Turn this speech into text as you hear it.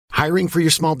Hiring for your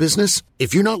small business?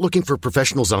 If you're not looking for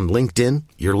professionals on LinkedIn,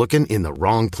 you're looking in the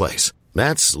wrong place.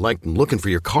 That's like looking for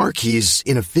your car keys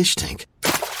in a fish tank.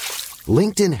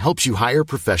 LinkedIn helps you hire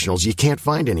professionals you can't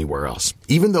find anywhere else,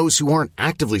 even those who aren't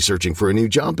actively searching for a new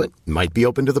job but might be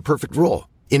open to the perfect role.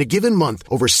 In a given month,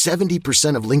 over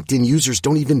 70% of LinkedIn users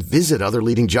don't even visit other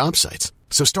leading job sites.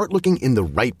 So start looking in the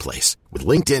right place. With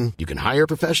LinkedIn, you can hire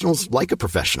professionals like a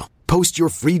professional. Post your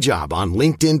free job on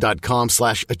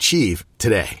linkedin.com/achieve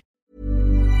today.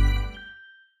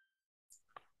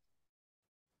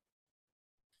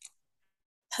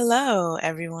 Hello,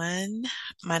 everyone.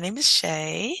 My name is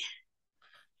Shay,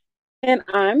 And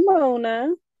I'm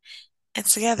Mona. and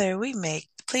together we make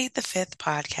Plead the Fifth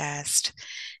podcast.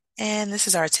 And this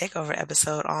is our takeover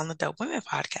episode on the Dope Women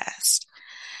podcast.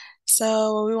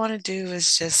 So, what we want to do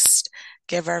is just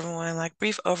give everyone like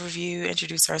brief overview,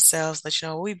 introduce ourselves, let you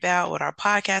know what we about, what our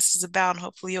podcast is about, and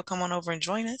hopefully you'll come on over and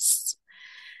join us.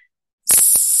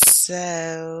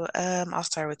 So, I'll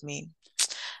start with me.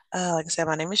 Like I said,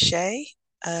 my name is Shay.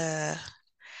 Uh,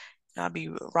 I'll be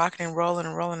rocking and rolling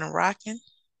and rolling and rocking.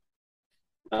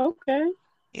 Okay.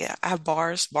 Yeah, I have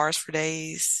bars for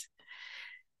days.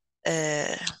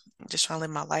 Uh, just trying to live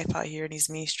my life out here in these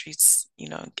mean streets.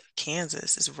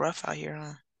 Kansas is rough out here,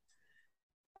 huh?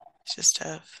 It's just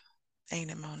tough,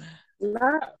 ain't it, Mona?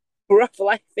 Not rough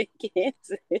life in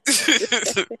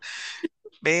Kansas.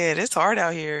 Man, it's hard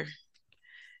out here.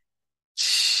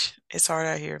 It's hard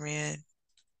out here, man.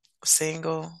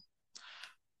 Single,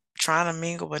 trying to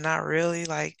mingle, but not really.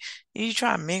 Like, you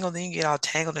try to mingle, then you get all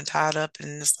tangled and tied up,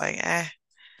 and it's like,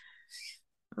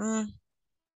 mm,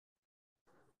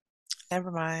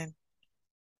 never mind.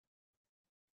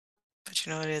 But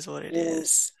it is what it Yeah.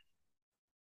 is.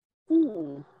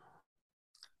 Hmm.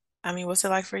 I mean, what's it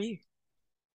like for you?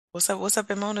 What's up? What's up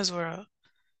in Mona's world?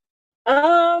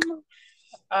 Um,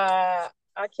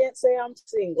 I can't say I'm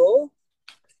single.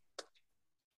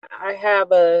 I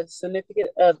have a significant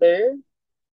other,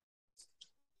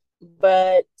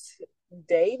 but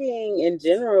dating in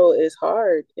general is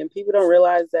hard, and people don't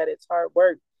realize that it's hard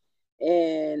work.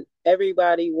 And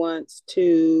everybody wants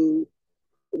to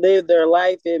live their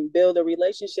life and build a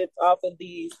relationship off of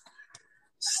these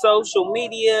social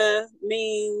media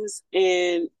memes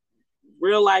and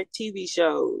real life TV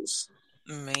shows,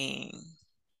 Mean,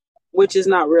 which is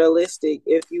not realistic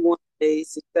if you want a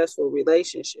successful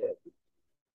relationship.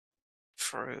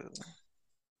 true.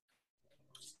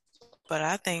 But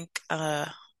I think,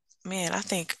 man, I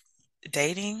think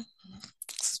dating,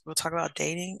 we'll talk about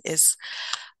dating, is,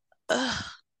 uh,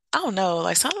 I don't know,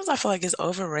 like sometimes I feel like it's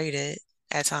overrated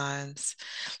at times.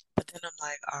 But then I'm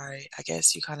like, all right, I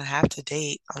guess you kind of have to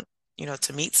date,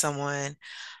 to meet someone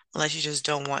unless you just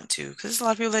don't want to. Because there's a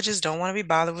lot of people that just don't want to be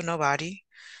bothered with nobody,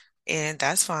 and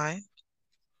that's fine.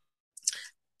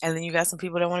 And then you got some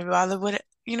people that want to be bothered with,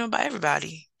 by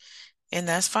everybody, and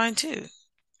that's fine too.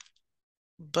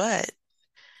 But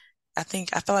I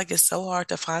feel like it's so hard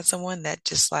to find someone that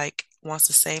just like wants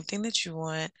the same thing that you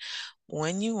want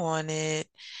when you want it.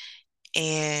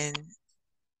 And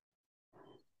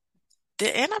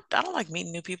I don't like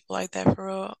meeting new people like that for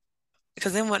real.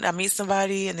 Because then when I meet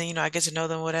somebody and then, I get to know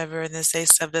them, whatever, and then say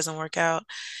stuff doesn't work out,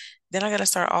 then I got to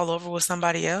start all over with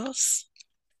somebody else.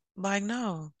 Like,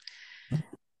 no,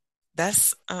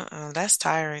 that's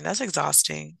tiring. That's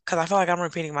exhausting. Because I feel like I'm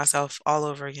repeating myself all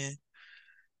over again.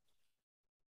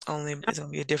 Only it's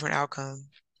gonna be a different outcome,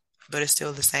 but it's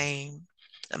still the same.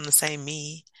 I'm the same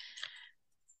me.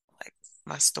 Like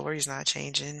my story's not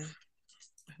changing.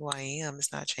 Who I am is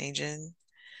not changing.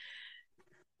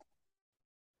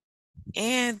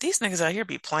 And these niggas out here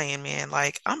be playing, man.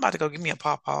 Like I'm about to go give me a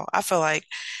pawpaw. I feel like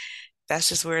that's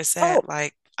just where it's Oh, at.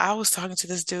 Like I was talking to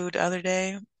this dude the other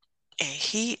day, and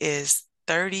he is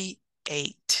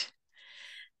 38.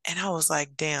 And I was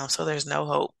like, damn, so there's no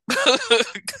hope.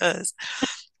 Because,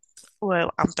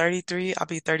 well, I'm 33, I'll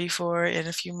be 34 in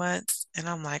a few months. And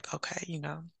I'm like, okay,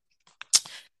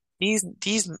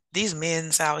 these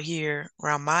men's out here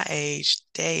around my age,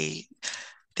 they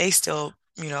still,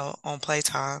 on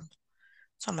playtime.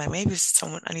 So I'm like, maybe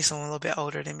I need someone a little bit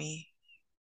older than me.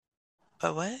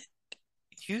 But what?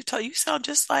 You sound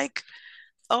just like,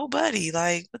 oh buddy,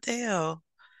 like what the hell?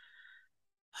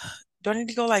 Do I need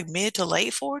to go like mid to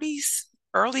late 40s?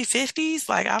 Early 50s?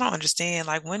 Like I don't understand.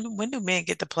 Like when do men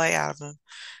get to play out of them?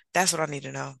 That's what I need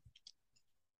to know.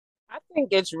 I think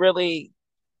it's really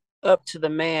up to the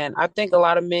man. I think a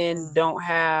lot of men Mm. don't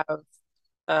have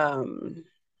um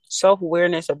self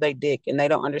awareness of their dick, and they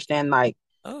don't understand like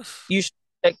Oof. you should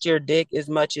protect your dick as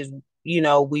much as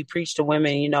we preach to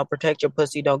women, protect your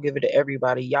pussy, don't give it to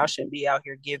everybody. Y'all shouldn't be out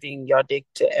here giving your dick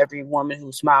to every woman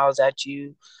who smiles at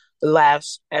you.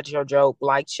 laughs at your joke,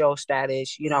 likes your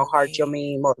status, heart your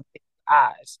Me. meme or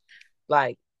eyes.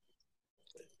 Like,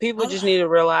 people Oh, just need to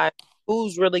realize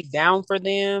who's really down for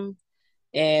them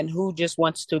and who just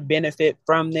wants to benefit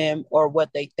from them or what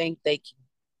they think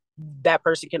that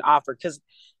person can offer. Because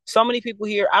so many people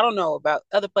here, I don't know about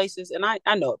other places, and I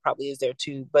know it probably is there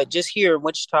too, but just here in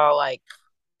Wichita, like,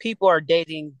 people are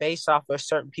dating based off of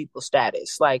certain people's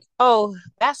status. Like, oh,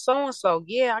 that's so and so.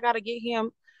 Yeah, I gotta get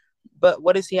him. But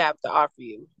what does he have to offer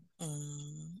you?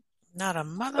 mm, not a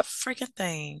motherfucking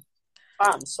thing.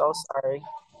 I'm so sorry.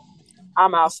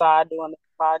 I'm outside doing the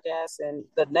podcast, and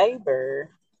the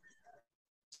neighbor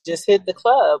just hit the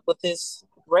club with his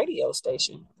radio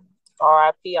station.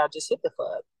 RIP, I just hit the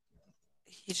club.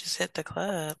 He just hit the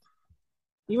club.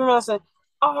 You remember saying,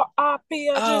 RIP,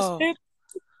 I just Oh, hit?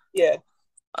 Yeah,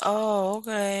 oh,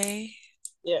 okay.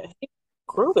 yeah. He's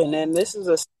grooving, and this is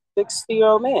a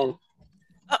 60-year-old man.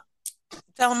 Oh,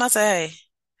 tell him I say, hey,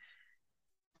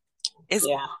 it's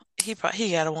Yeah,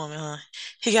 he got a woman, huh?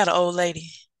 He got an old lady.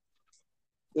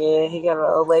 yeah, he got an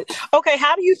old lady. Okay,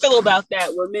 how do you feel about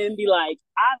that? When men be like,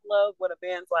 I love when a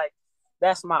man's like,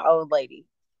 that's my old lady.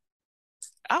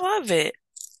 I love it.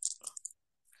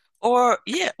 Or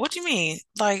yeah, what do you mean?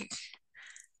 Like,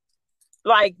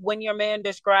 Like when your man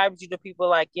describes you to people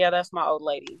like, yeah, that's my old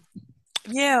lady.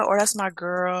 yeah, or that's my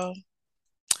girl.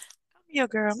 I'm your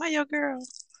girl. Am I your girl?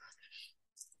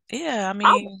 Yeah, I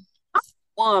I'm mean, a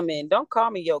woman. Don't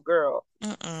call me your girl.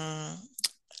 mm-mm.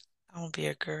 I won't be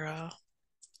a girl.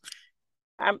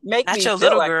 Make Not me your feel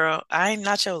little like girl. I ain't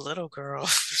not your little girl.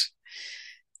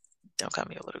 Don't call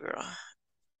me a little girl.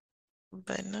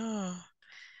 But no,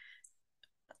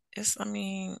 I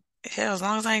mean, hell, as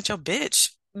long as I ain't your bitch.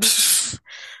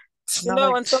 It's not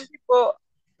like, and some people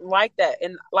like that.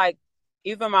 And like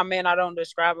even my man I don't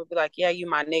describe it, be like, yeah, you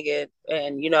my nigga.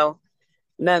 And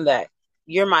none of that.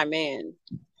 You're my man.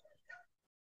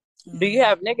 Do you mm,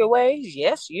 have nigga ways?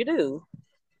 Yes, you do.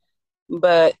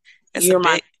 But it's a you're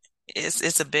my big,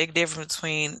 it's a big difference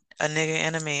between a nigga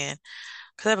and a man.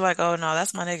 Cause they be like, oh no,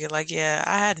 that's my nigga. Like, yeah,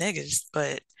 I had niggas,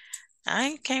 but I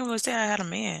ain't can't really say I had a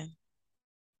man.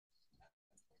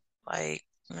 Like,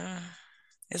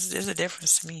 it's a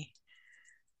difference to me.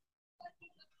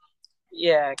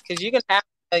 yeah, because you can have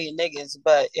a million niggas,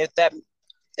 but if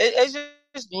it's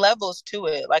just levels to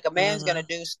it. Like a man's gonna Hmm.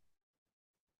 do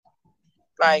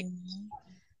like Hmm.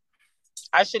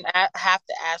 I shouldn't have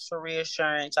to ask for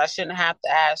reassurance. I shouldn't have to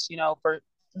ask, for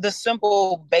the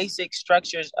simple basic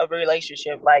structures of a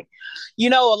relationship. Like, a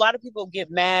lot of people get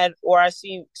mad, or I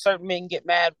see certain men get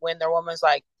mad when their woman's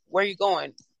like, "Where you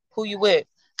going? Who you with?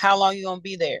 How long you gonna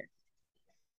be there?"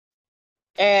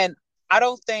 And I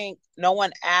don't think no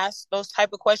one asks those type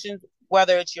of questions,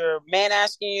 whether it's your man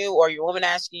asking you or your woman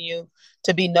asking you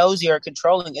to be nosy or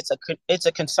controlling. It's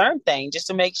a concern thing, just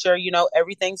to make sure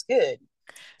everything's good.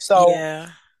 So, Yeah,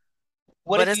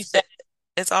 what but if you said,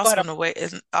 it's "Go also ahead"? in a way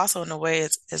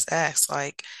it's asked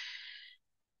like,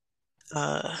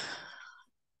 uh,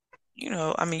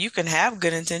 I mean, you can have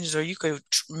good intentions or you could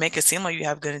make it seem like you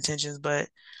have good intentions, but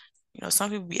some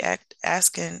people be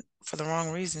asking for the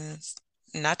wrong reasons,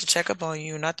 not to check up on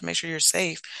you, not to make sure you're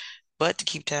safe, but to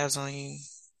keep tabs on you.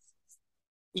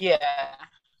 Yeah,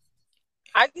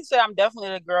 I can say I'm definitely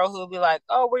the girl who'll be like,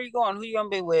 "Oh, where you going? Who you gonna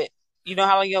be with? You know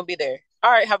how long you gonna be there?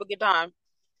 All right, have a good time."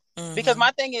 Because Hmm.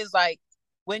 my thing is like,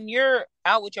 when you're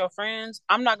out with your friends,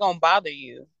 I'm not gonna bother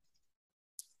you.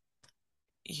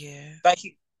 Yeah. Like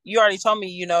you already told me,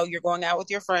 you're going out with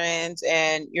your friends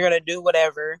and you're gonna do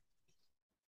whatever.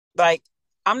 Like,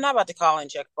 I'm not about to call and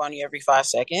check up on you every 5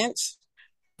 seconds.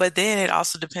 But then it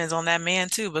also depends on that man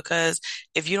too, because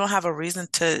if you don't have a reason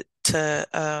to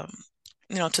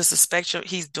suspect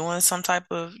he's doing some type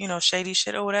of, shady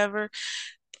shit or whatever,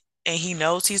 and he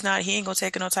knows he ain't gonna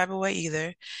take it no type of way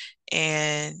either.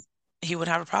 And he would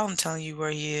have a problem telling you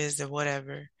where he is or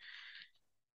whatever.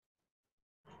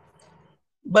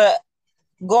 But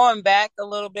going back a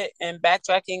little bit and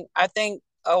backtracking, I think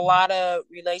a lot of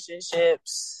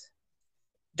relationships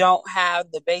don't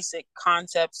have the basic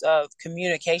concepts of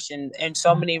communication, and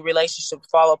so many relationships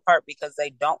fall apart because they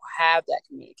don't have that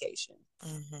communication.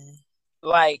 Hmm.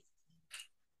 Like,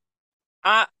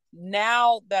 I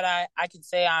now that I can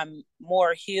say I'm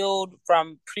more healed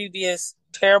from previous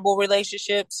terrible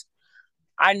relationships,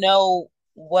 I know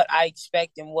what I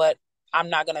expect and what I'm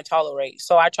not going to tolerate.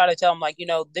 So I try to tell them, like,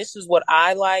 this is what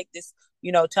I like. This,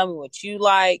 tell me what you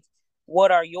like.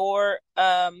 What are your,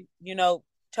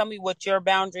 tell me what your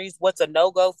boundaries, what's a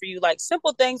no go for you. Like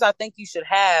simple things I think you should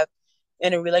have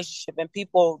in a relationship. And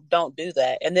people don't do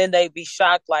that. And then they be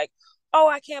shocked, like, oh,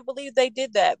 I can't believe they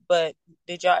did that. But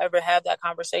did y'all ever have that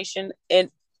conversation? And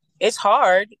it's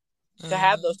hard to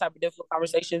have those Hmm. type of difficult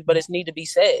conversations, but it's need to be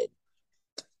said.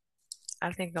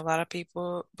 I think a lot of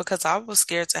people, because I was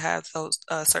scared to have those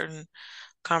certain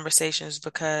conversations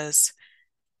because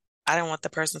I didn't want the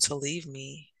person to leave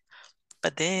me.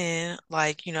 But then,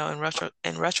 like,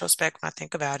 in retrospect, when I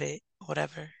think about it,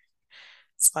 whatever,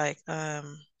 it's like,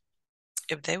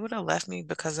 if they would have left me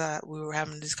because we were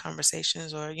having these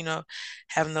conversations or,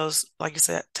 having those, like you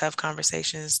said, tough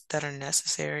conversations that are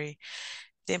necessary,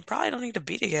 then probably don't need to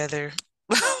be together.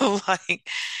 Like,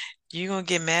 you gonna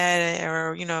get mad at,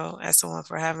 or, at someone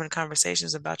for having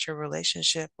conversations about your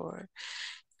relationship or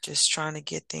just trying to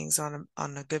get things on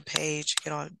a good page,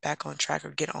 get on back on track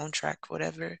or get on track,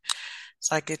 whatever.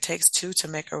 It's like it takes two to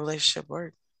make a relationship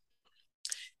work.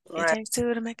 It Right. takes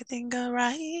two to make a thing go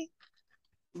right.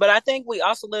 But I think we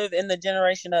also live in the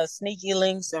generation of sneaky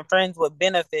links and friends with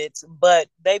benefits, but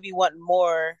they be wanting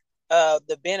more of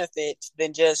the benefits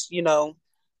than just,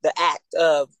 the act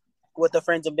of what the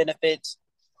friends and benefits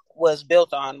was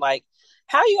built on. Like,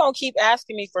 how you gonna keep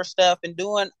asking me for stuff and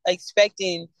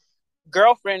expecting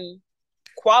girlfriend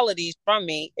qualities from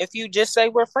me if you just say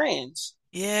we're friends?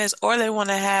 Yes, or they want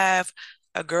to have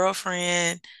a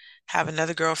girlfriend, have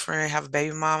another girlfriend, have a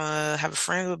baby mama, have a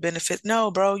friend with benefits.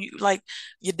 No, bro, you like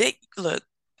your dick. Look,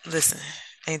 listen,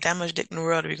 ain't that much dick in the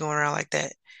world to be going around like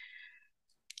that.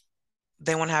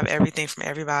 They want to have everything from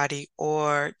everybody,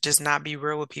 or just not be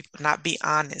real with people, not be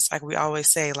honest. Like we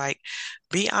always say, like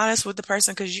be honest with the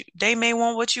person because they may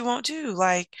want what you want too.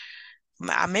 Like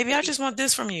maybe I just want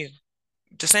this from you.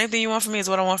 The same thing you want from me is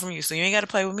what I want from you. So you ain't got to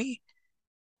play with me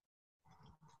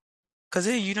because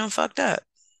then you done fucked up.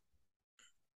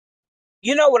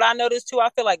 You know what I noticed too?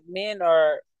 I feel like men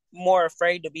are more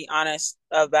afraid to be honest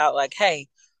about, like, hey,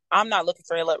 I'm not looking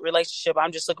for a relationship.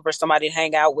 I'm just looking for somebody to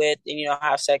hang out with and,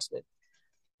 have sex with.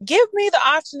 Give me the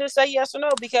option to say yes or no,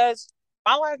 because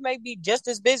my life may be just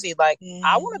as busy. Like,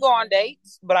 I want to Hmm. go on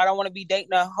dates, but I don't want to be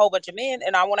dating a whole bunch of men,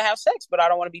 and I want to have sex, but I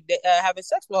don't want to be having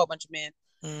sex with a whole bunch of men.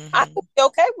 I could Hmm. be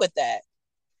okay with that.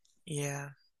 Yeah.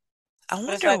 I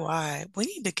But it's wonder like, why. We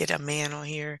need to get a man on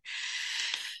here.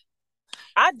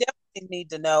 I definitely need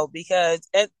to know, because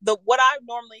the what I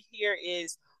normally hear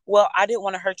is, well, I didn't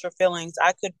want to hurt your feelings.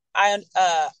 I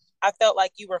felt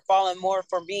like you were falling more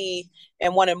for me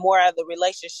and wanted more out of the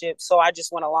relationship, so I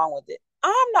just went along with it.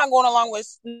 I'm not going along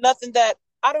with nothing that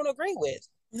I don't agree with.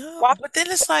 No, Why? but then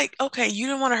it's like, okay, you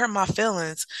didn't want to hurt my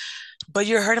feelings, but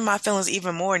you're hurting my feelings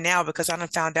even more now because I done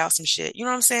found out some shit. You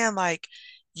know what I'm saying? Like,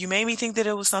 you made me think that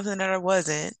it was something that I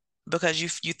wasn't because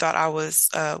you thought I was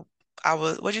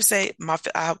what'd you say?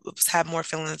 I had more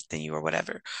feelings than you or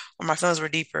whatever, or my feelings were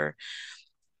deeper.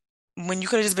 When you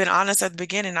could have just been honest at the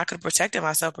beginning, I could have protected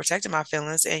myself, protected my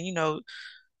feelings, and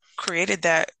created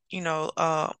that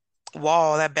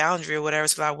wall, that boundary or whatever,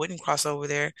 so that I wouldn't cross over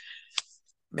there.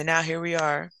 But now here we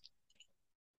are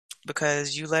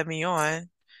because you led me on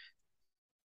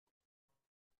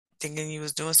thinking you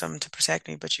was doing something to protect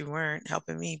me, but you weren't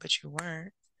helping me, but you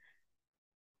weren't.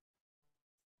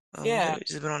 We could Yeah, have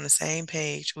just been on the same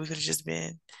page. We could have just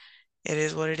been, it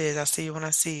is what it is. I see you when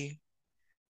I see you.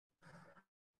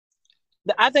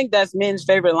 I think that's men's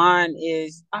favorite line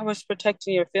is, "I was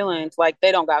protecting your feelings." Like,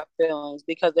 they don't got feelings,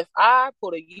 because if I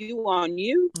put a you on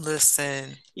you,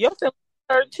 Listen, your feelings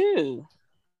hurt too.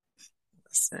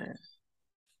 listen.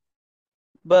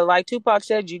 But like Tupac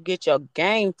said, you get your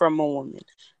game from a woman.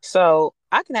 So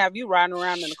I can have you riding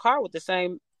around in the car with the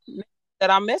same that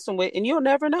I'm messing with, and you'll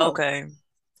never know. Okay.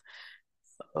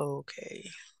 Okay.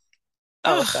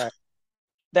 Oh, Ugh. sorry.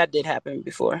 That did happen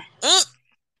before. Mm.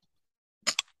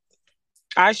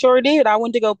 I sure did. I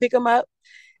went to go pick him up,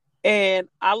 and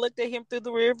I looked at him through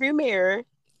the rearview mirror,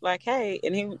 like, hey,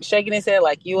 and he was shaking his head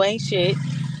like, you ain't shit.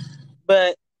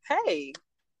 But hey,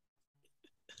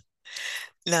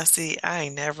 Now, see, I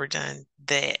ain't never done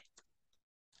that.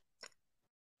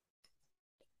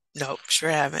 Nope,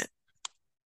 sure haven't.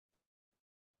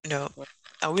 Nope.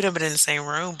 Oh, we done been in the same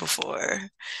room before.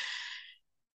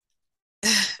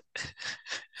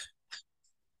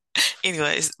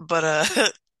 Anyways,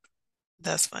 but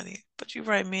that's funny. But you're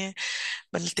right, man.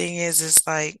 But the thing is, it's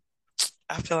like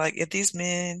I feel like if these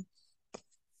men,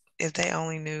 if they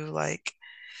only knew, like,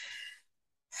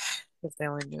 if they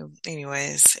only knew.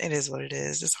 Anyways, it is what it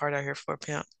is. It's hard out here for a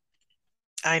pimp.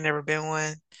 I ain't never been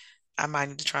one. I might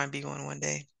need to try and be one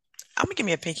day. I'm gonna give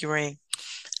me a pinky ring.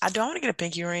 I don't want to get a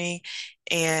pinky ring,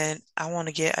 and I want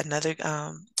to get another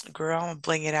girl. I'm gonna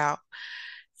bling it out,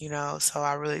 So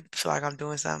I really feel like I'm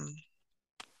doing something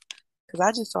because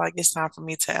I just feel like it's time for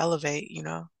me to elevate,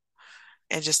 and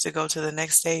just to go to the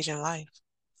next stage in life.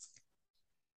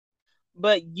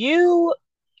 but you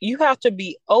you have to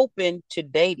be open to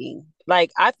dating.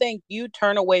 Like I think you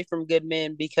turn away from good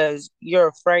men because you're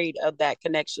afraid of that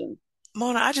connection.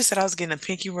 Mona, I just said I was getting a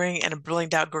pinky ring and a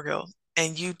blinged out grill,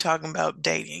 and you talking about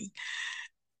dating.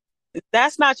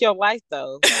 That's not your life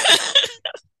though.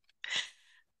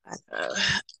 Uh,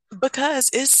 Because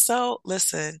it's so,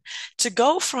 listen, to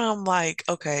go from like,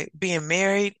 okay, being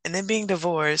married and then being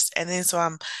divorced, and then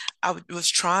so was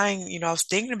trying, I was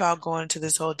thinking about going to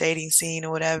this whole dating scene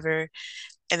or whatever,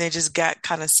 and then just got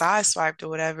kind of sideswiped or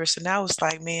whatever. So now it's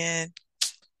like, man,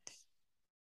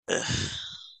 ugh,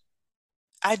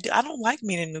 I don't like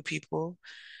meeting new people.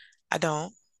 I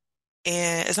don't.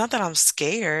 And it's not that I'm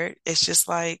scared. It's just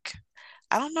like,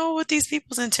 I don't know what these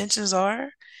people's intentions are.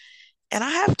 And I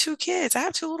have two kids. I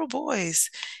have two little boys.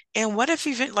 And what if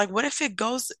even like what if it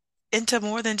goes into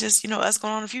more than just, us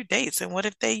going on a few dates? And what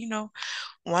if they,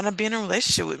 want to be in a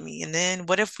relationship with me? And then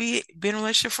what if we be in a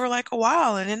relationship for like a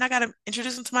while and then I gotta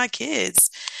introduce them to my kids?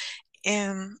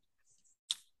 And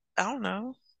I don't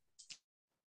know.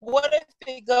 What if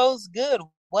it goes good?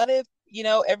 What if,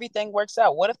 everything works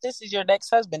out? What if this is your next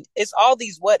husband? It's all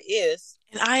these what ifs,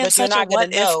 And I am but you're such a not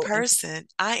going to what if know until, person.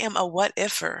 I am a what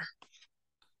ifer.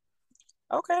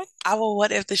 okay. I will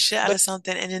what if the shit out But of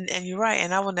something and you're right,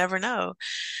 and I will never know.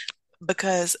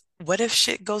 Because what if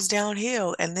shit goes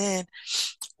downhill and then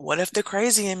what if the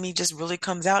crazy in me just really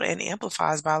comes out and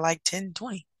amplifies by like 10,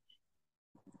 20?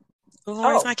 Who's gonna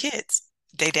raise my oh, kids?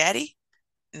 They daddy?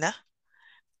 Nah,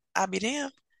 I'll be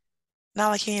damned. Not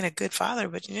like he ain't a good father,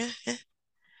 but yeah, yeah.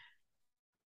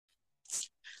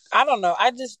 I don't know.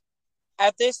 I just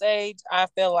at this age, I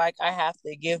feel like I have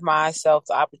to give myself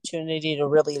the opportunity to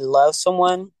really love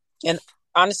someone. And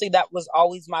honestly, that was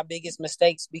always my biggest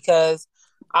mistakes because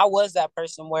I was that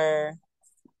person where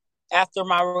after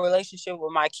my relationship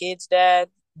with my kid's dad,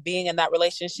 being in that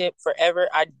relationship forever,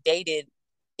 I dated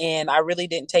and I really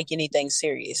didn't take anything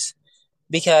serious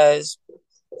because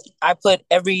I put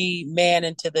every man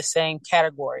into the same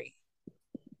category.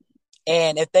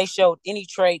 And if they showed any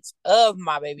traits of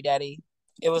my baby daddy,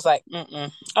 it was like,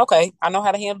 okay, I know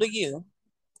how to handle you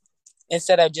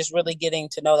instead of just really getting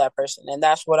to know that person. And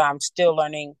that's what I'm still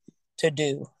learning to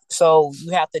do. So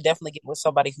you have to definitely get with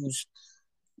somebody who's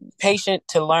patient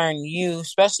to learn you,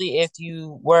 especially if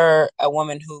you were a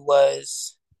woman who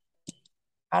was,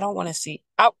 I don't want to see,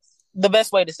 the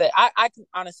best way to say, I can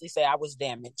honestly say I was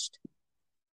damaged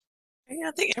Yeah,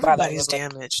 I think by that everybody's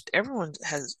relationship. damaged. Everyone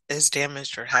has is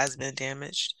damaged or has been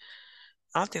damaged.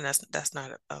 I don't think that's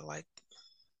not like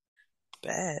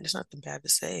bad. It's nothing bad to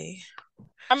say.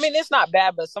 I mean, it's not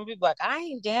bad, but some people are like, I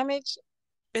ain't damaged.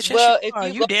 Bitch, yes, you Well, if are.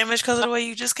 you You go, damaged because of the way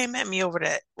you just came at me over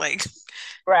that. Like,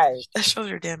 right, that shows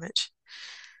your damage.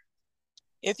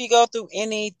 if you go through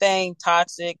anything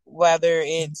toxic, whether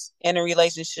it's in a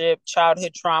relationship,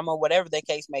 childhood trauma, whatever the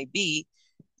case may be,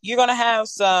 you're gonna have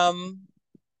some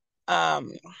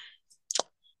um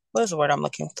what is the word I'm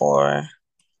looking for?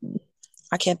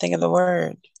 I can't think of the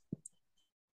word.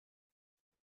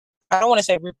 I don't want to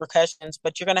say repercussions,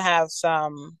 but you're gonna have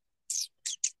some,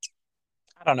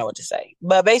 I don't know what to say.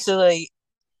 But basically,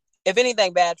 if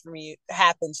anything bad from you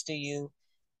happens to you,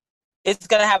 it's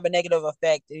gonna have a negative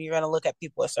effect and you're gonna look at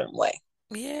people a certain way.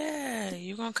 Yeah,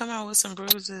 you're gonna come out with some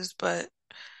bruises, but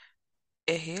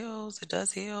it heals. It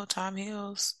does heal. Time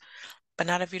heals. But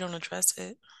not if you don't address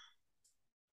it.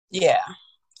 Yeah.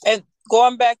 And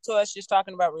going back to us just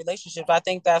talking about relationships, I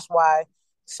think that's why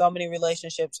so many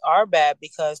relationships are bad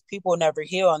because people never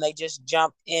heal and they just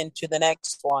jump into the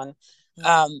next one. Mm.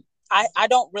 Um, I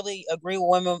don't really agree with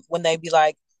women when they be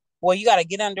like, well, you got to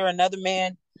get under another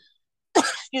man,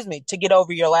 excuse me, to get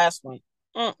over your last one.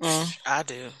 Mm-mm. I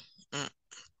do. Mm.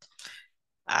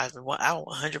 I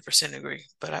 100% agree.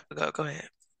 But go ahead.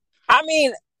 I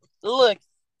mean, look,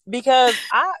 because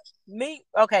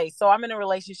okay, so I'm in a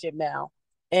relationship now,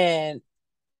 and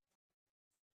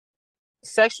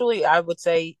sexually, I would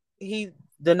say he's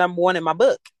the number one in my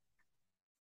book.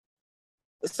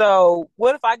 So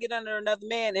what if I get under another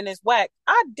man and it's whack?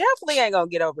 I definitely ain't gonna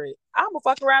get over it. I'm gonna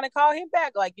fuck around and call him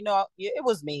back. Like, it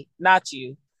was me, not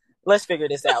you. Let's figure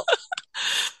this out.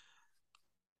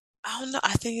 I don't know.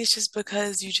 I think it's just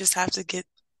because you just have to get,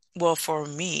 well, for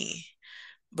me,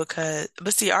 but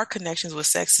see, our connections with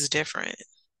sex is different.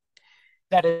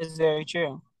 That is very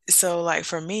true. So, like,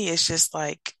 for me, it's just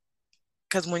like,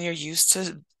 because when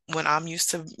I'm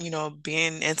used to,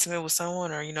 being intimate with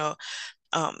someone or,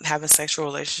 having sexual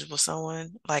relationship with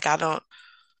someone, like, that's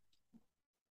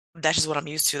just what I'm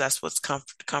used to. That's what's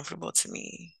comfortable to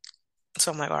me.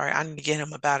 So I'm like, all right, I need to get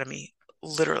him up out of me,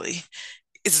 literally.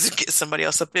 It's to get somebody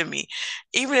else up in me,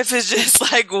 even if it's just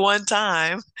like one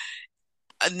time,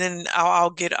 and then I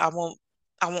won't.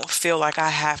 I won't feel like I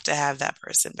have to have that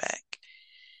person back.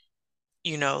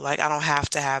 Like I don't have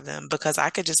to have them because I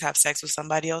could just have sex with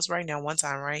somebody else right now one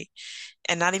time, right?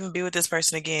 And not even be with this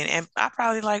person again. And I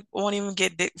probably like won't even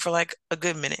get dick for like a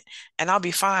good minute. And I'll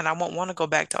be fine. I won't want to go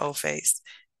back to old face,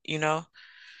 you know,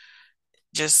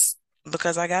 just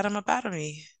because I got him up out of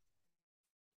me.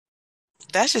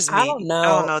 That's just I don't me. I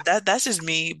don't know. know. That's just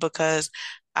me because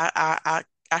I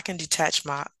can detach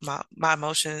my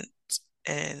emotions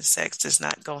and sex does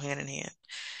not go hand in hand.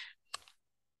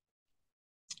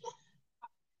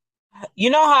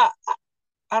 You know how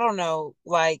I don't know,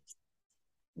 like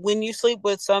when you sleep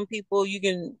with some people,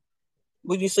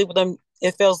 when you sleep with them,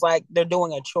 it feels like they're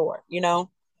doing a chore,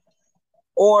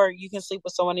 or you can sleep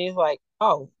with someone and you're like,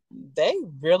 oh, they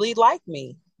really like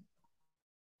me.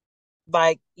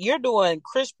 Like you're doing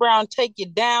Chris Brown take you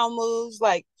down moves.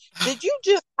 Like, did you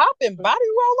just hop and body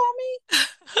roll on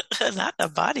me? Not the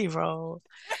body roll.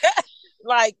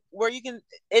 Like where you can,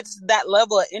 it's that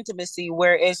level of intimacy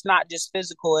where it's not just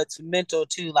physical, it's mental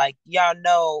too. Like y'all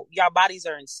know y'all bodies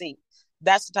are in sync.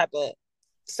 That's the type of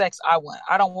sex I want.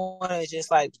 I don't want to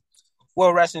just like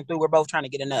we're wrestling through, we're both trying to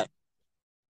get a nut.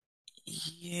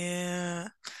 Yeah.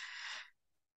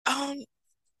 Um,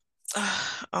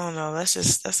 I don't know.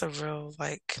 That's a real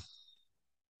like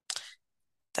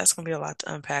that's gonna be a lot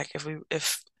to unpack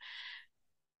if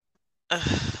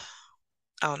I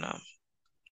don't know.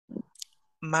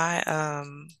 My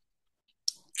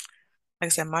like I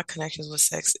said, my connections with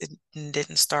sex it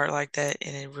didn't start like that,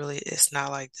 and it's not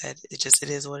like that. It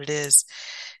is what it is.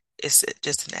 It's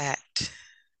just an act,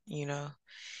 you know.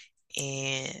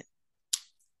 And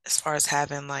as far as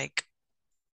having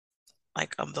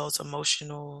those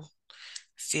emotional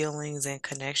feelings and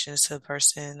connections to the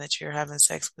person that you're having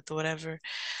sex with or whatever,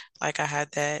 like I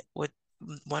had that with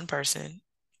one person,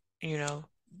 and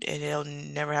it'll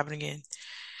never happen again.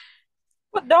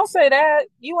 But don't say that.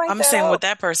 You ain't I'm that saying with old.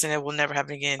 that person, it will never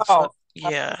happen again. Fuck, Oh,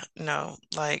 yeah, no,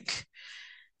 like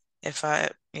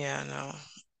yeah, no.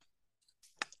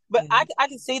 but Mm. I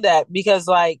can see that because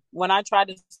like when I tried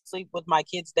to sleep with my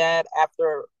kid's dad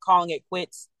after calling it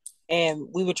quits, and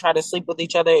we would try to sleep with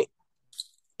each other,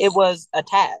 it was a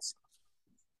task.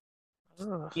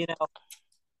 Ugh. You know,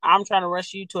 I'm trying to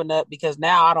rush you to a nut because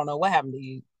now I don't know what happened to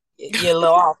you. You're a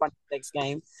little off on the next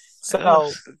game.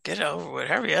 Ugh, So get it over with.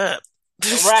 Hurry up.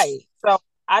 right. So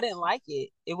I didn't like it.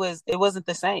 It wasn't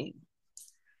the same.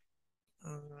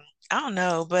 Mm, I don't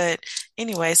know, but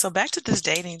anyway, so back to this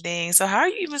dating thing. So how are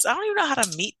you even, I don't even know how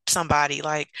to meet somebody.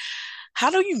 Like, how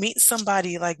do you meet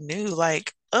somebody like new?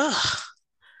 Like,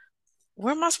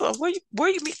 where am I supposed, where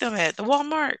you meet them at? The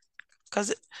Walmart?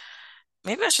 Because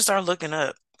maybe I should start looking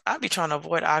up. I'd be trying to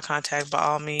avoid eye contact by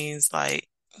all means. Like,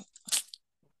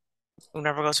 we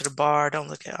never go to the bar. I don't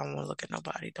want to look at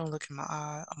nobody. Don't look in my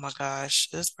eye. Oh my gosh,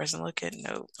 this person looking?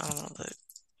 No, I don't want to look.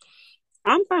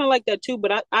 I'm kind of like that too,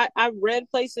 but I read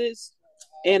places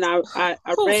and I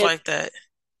Who's read like that?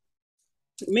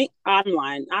 me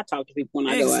online. I talk to people when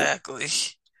I go out. Exactly.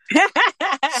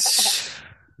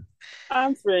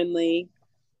 I'm friendly,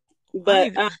 I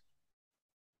but need.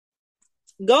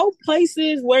 go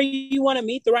places where you want to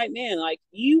meet the right man. Like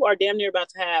you are damn near about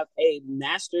to have a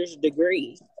master's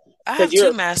degree I because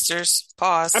have two masters. I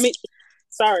Pause. mean,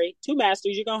 sorry, two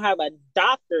masters. You're gonna have a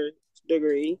doctor's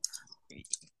degree.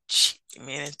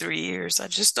 Man, in 3 years, I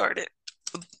just started.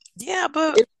 Yeah,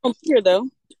 but It's from here though,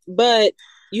 but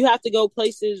you have to go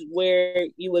places where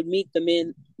you would meet the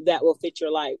men that will fit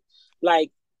your life.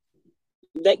 Like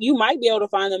that, you might be able to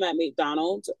find them at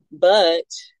McDonald's, but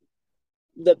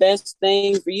the best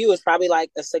thing for you is probably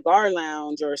like a cigar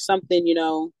lounge or something,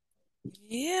 that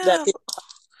yeah,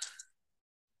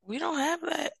 we don't have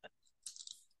that.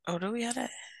 Oh, do we have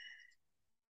that?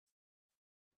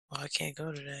 Oh, I can't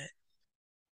go to that.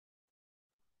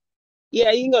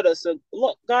 yeah, you can go to a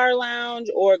cigar lounge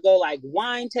or go like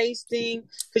wine tasting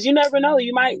because you never know.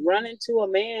 You might run into a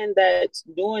man that's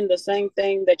doing the same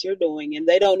thing that you're doing and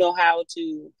they don't know how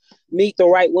to meet the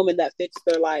right woman that fits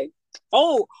their life.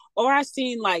 Oh, or I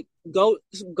seen like go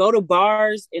to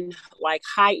bars in like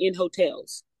high end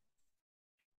hotels.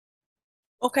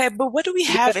 Okay, but what do we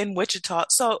Yeah. have in Wichita?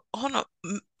 So, hold on.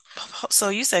 So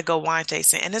you said go wine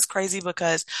tasting, and it's crazy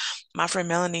because my friend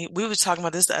Melanie, we was talking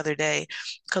about this the other day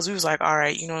because we was like, all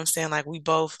right, you know what I'm saying? Like we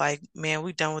both like, man,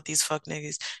 we done with these fuck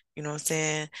niggas, you know what I'm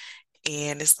saying?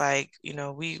 And it's like,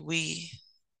 we're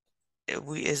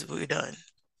done.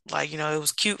 Like, it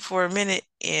was cute for a minute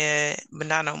and but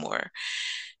not no more.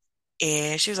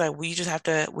 And she was like, we have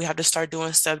to start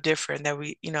doing stuff different that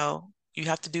we, You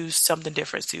have to do something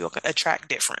different so you'll attract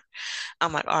different.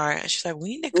 I'm like, all right. And she's like,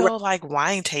 we need to Right. go like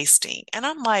wine tasting. And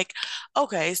I'm like,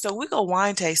 okay, so we go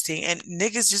wine tasting and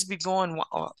niggas just be going,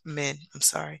 oh, men, I'm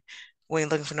sorry. We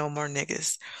ain't looking for no more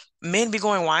niggas. Men be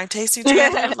going wine tasting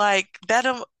together. Like that,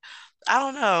 I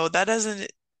don't know. That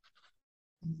doesn't,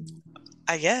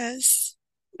 I guess.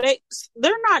 they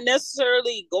they're not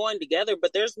necessarily going together,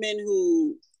 but there's men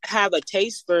who have a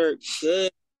taste for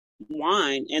good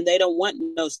wine and they don't want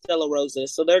no Stella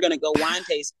Rosas, so they're gonna go wine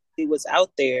taste see what's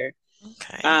out there.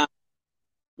 Okay. Uh,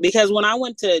 because when I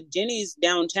went to Jenny's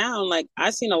downtown, like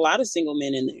I seen a lot of single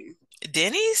men in there.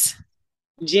 Denny's?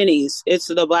 Jenny's, it's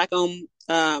the black owned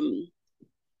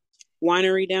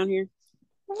winery down here.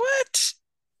 What?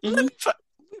 Let Hmm. me,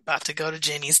 we about to go to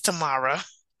Jenny's tomorrow.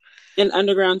 An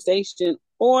underground station,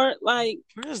 or like,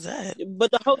 Where is that?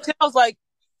 but the hotels, like,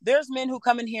 there's men who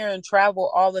come in here and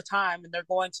travel all the time, and they're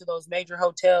going to those major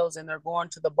hotels and they're going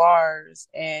to the bars,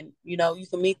 and you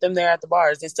can meet them there at the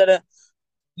bars instead of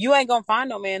you ain't gonna find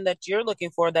no man that you're looking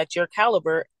for that your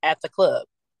caliber at the club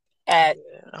at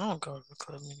Yeah, I don't go to the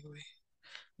club anyway.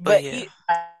 But but yeah,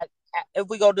 if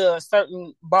we go to a certain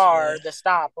yeah, bar, the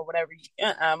stop or whatever,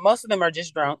 most of them are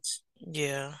just drunks.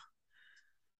 yeah.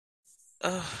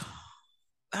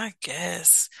 I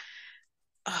guess.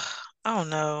 I don't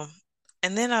know.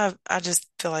 And then I just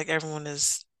feel like everyone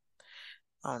is,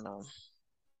 I don't know.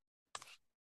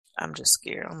 I'm just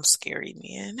scared. I'm a scary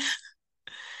man.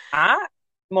 I'm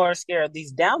more scared of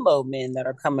these download men that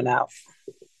are coming out.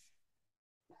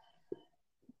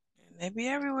 They be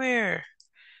everywhere.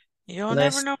 You'll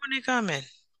never Listen, know when they're coming.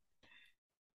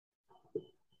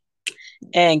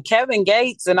 and Kevin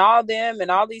Gates and all them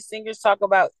and all these singers talk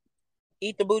about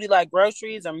eat the booty like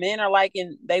groceries, or men are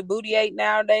liking they booty ate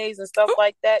nowadays and stuff Ooh,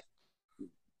 like that.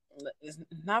 It's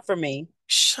not for me.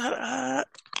 shut up.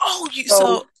 Oh, you So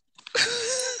so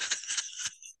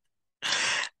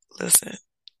listen.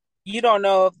 you don't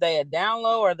know if they a down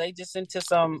low or they just into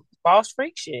some boss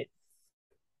freak shit.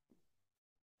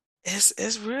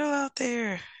 It's real out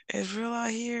there. It's real out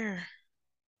here.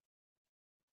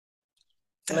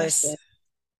 That's Listen,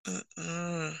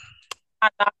 mm-mm. I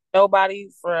not nobody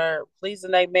for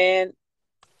pleasing a man.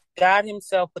 God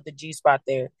himself put the G spot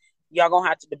there. Y'all gonna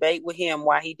have to debate with him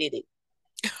why he did it.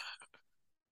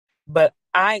 But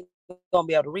I ain't gonna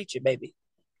be able to reach it, baby.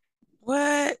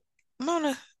 What?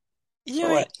 Mona, you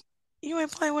ain't What? you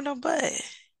ain't playing with no butt.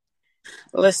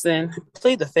 Listen,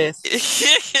 plead the fifth.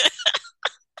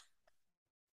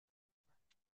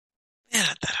 Man,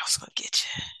 I thought I was gonna get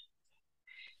you.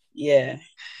 Yeah.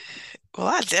 Well,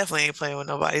 I definitely ain't playing with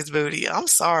nobody's booty. I'm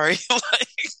sorry. Like,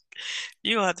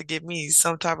 you gonna have to get me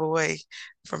some type of way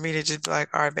for me to just be like,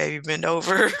 all right, baby, bend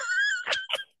over.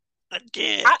 I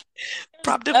can't. I,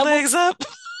 Prop them levels, legs up.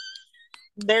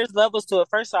 there's levels to it.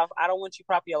 First off, I don't want you to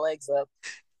prop your legs up.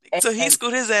 So he And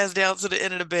scoot his ass down to the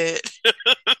end of the bed.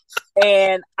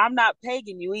 and I'm not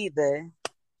pegging you either.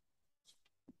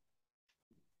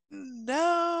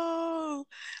 No.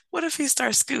 What if he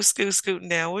starts scooting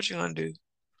down? What you gonna do?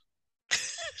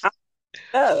 I'm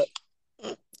up.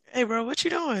 Hey, bro, what you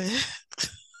doing?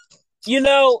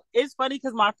 It's funny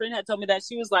because my friend had told me that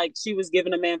she was like, she was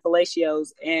giving a man fellatios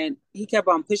and he kept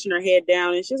on pushing her head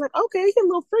down and she was like, okay, you're a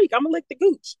little freak. I'm gonna lick the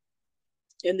gooch.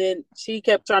 And then she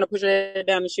kept trying to push her head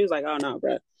down and she was like, oh no,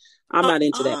 bro, I'm not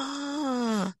into that.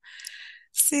 Uh-uh.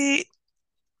 See,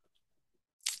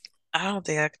 I don't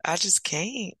think I just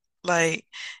can't. Like,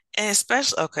 and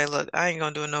especially, okay, look, I ain't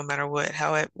gonna do it no matter what.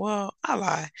 However, well, I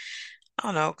lie. I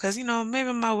don't know, because,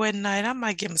 maybe my wedding night, I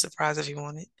might give him a surprise if he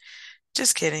wanted.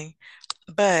 Just kidding.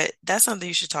 But that's something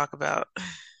you should talk about.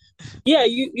 Yeah,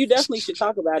 you definitely should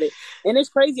talk about it. And it's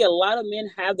crazy. A lot of men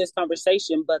have this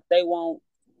conversation, but they won't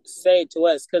say it to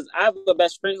us. Because I have a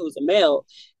best friend who's a male,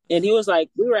 and he was like,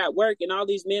 we were at work, and all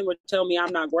these men were telling me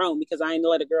I'm not grown because I ain't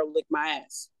let a girl lick my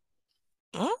ass.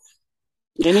 Oh,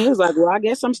 And he was like, well, I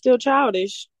guess I'm still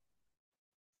childish.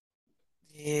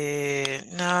 yeah,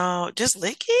 no, just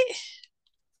lick it?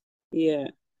 Yeah.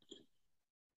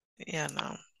 Yeah,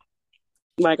 no.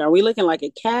 Like, are we looking like a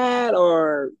cat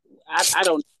or I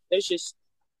don't. There's just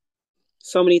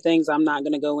so many things I'm not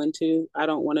gonna go into. I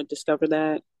don't want to discover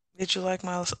that. Did you like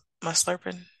my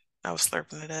slurping? I was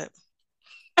slurping it up.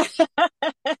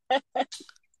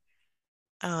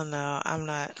 I don't know. I'm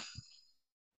not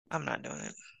doing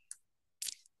it.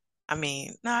 I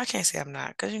mean, no, I can't say I'm not,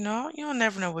 because you don't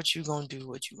never know what you gonna do,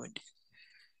 what you gonna do.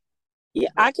 Yeah,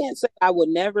 But I can't say I would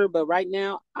never, but right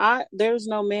now, I there's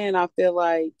no man I feel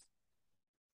like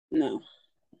no.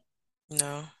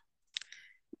 no,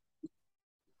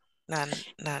 not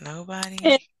not nobody.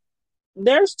 And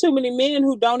there's too many men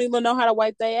who don't even know how to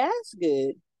wipe their ass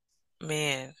good.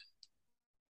 Man,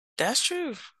 that's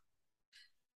true.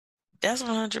 That's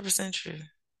 100% true.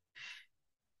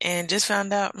 And just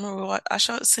found out, remember what I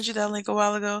sent you that link a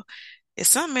while ago? It's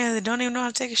some men that don't even know how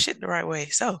to take a shit the right way.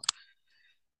 So,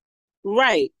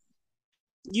 Right.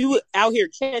 You out here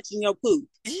catching your poop.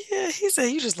 yeah, he said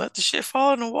you just let the shit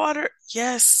fall in the water.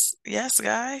 Yes, yes,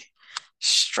 guy.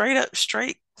 Straight up,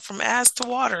 straight from ass to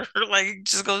water. Like it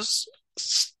just goes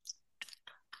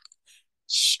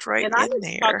straight And I in need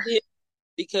to talk there. to him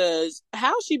because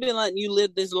how she been letting you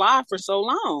live this life for so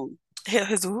long?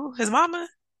 His mama,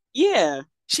 Yeah,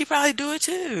 she probably do it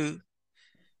too.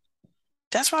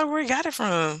 That's probably where he got it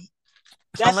from.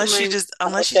 that's the main reason I'm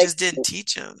Unless gonna she take just didn't it.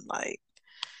 teach him. Like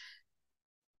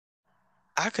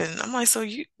I couldn't. I'm like, so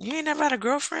you ain't never had a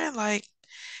girlfriend, like,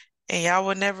 and y'all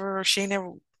would never. She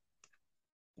never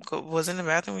was in the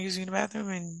bathroom, using the bathroom,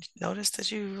 and noticed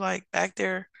that you like back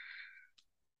there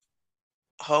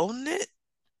holding it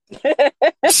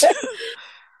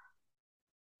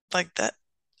like that.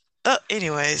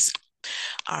 Anyways,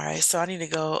 all right. So I need to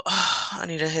go. I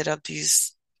need to hit up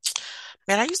these.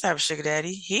 Man, I used to have a sugar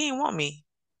daddy. He didn't want me.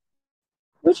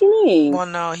 What you mean? Well,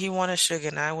 no, he wanted sugar,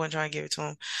 and I wasn't trying to give it to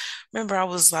him. Remember, I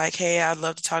was like, "Hey, I'd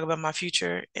love to talk about my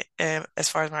future, as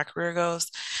far as my career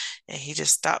goes," and he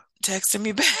just stopped texting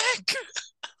me back.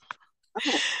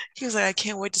 Oh, He was like, I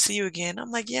can't wait to see you again.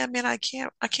 I'm like, yeah, man, I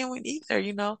can't wait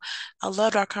either. I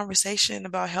loved our conversation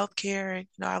about healthcare.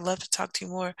 And, I'd love to talk to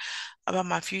you more about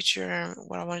my future and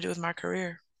what I want to do with my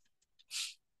career.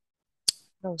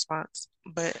 No response,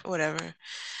 but whatever.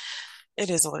 It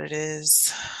is what it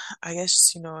is. I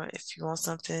guess, if you want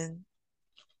something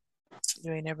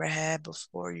you ain't never had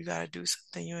before, you got to do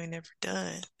something you ain't never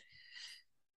done.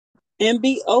 and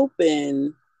be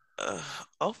open,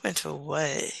 Open to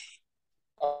what?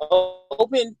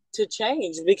 open to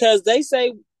change because they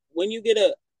say when you get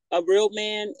a real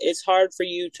man, it's hard for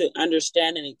you to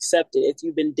understand and accept it if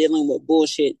you've been dealing with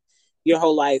bullshit your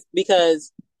whole life.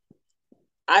 Because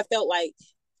I felt like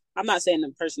I'm not saying the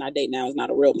person I date now is not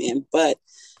a real man, but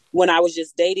when I was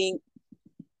just dating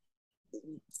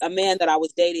a man that I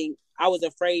was dating, I was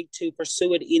afraid to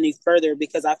pursue it any further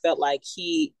because I felt like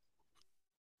he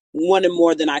wanted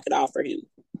more than I could offer him.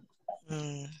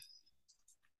 Hmm.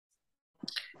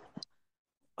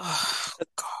 Oh,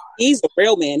 God. He's a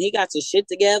real man. He got his shit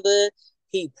together.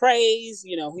 He prays,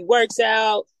 he works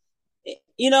out.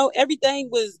 Everything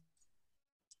was,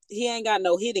 he ain't got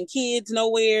no hidden kids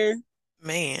nowhere.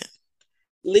 Man.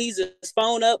 Leaves his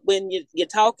phone up when you're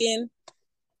talking.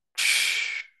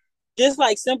 Just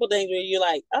like simple things where you're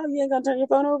like, oh, you ain't gonna turn your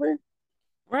phone over?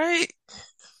 Right?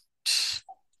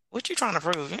 What you trying to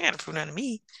prove? You ain't got to prove nothing to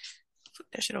me. Put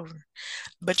that shit over.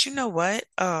 But you know what?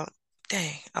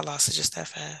 Dang, I lost it just that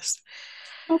fast.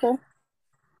 Okay.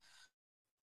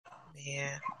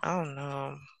 Man, I don't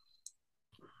know.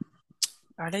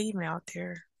 Are they even out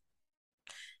there?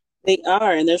 They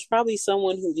are, and there's probably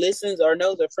someone who listens or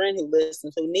knows a friend who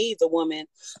listens who needs a woman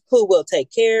who will take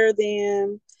care of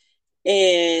them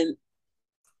and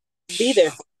be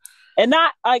there. And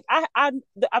not like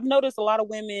I've noticed a lot of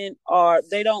women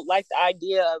they don't like the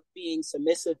idea of being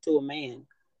submissive to a man.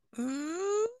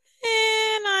 Man,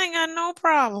 I ain't got no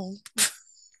problem.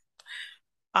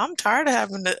 I'm tired of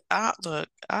having to look.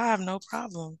 I have no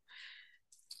problem.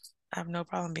 I have no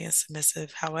problem being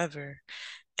submissive. However,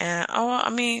 and I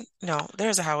mean, no,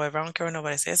 there's a however. I don't care what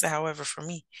nobody says. It's a however for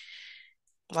me.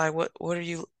 Like, what are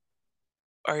you?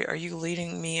 Are you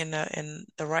leading me in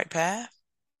the right path?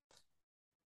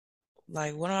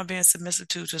 Like, what am I being submissive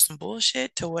to? To some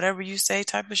bullshit? To whatever you say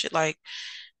type of shit? Like,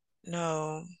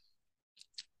 no.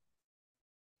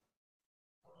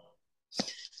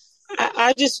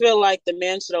 I just feel like the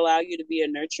man should allow you to be a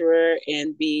nurturer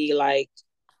and be like,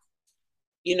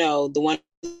 the one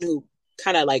who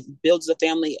kind of like builds a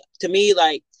family. To me,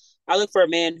 like I look for a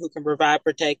man who can provide,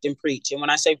 protect, and preach. And when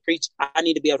I say preach, I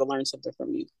need to be able to learn something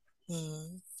from you.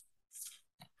 Mm,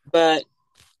 But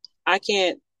I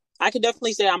can't. I can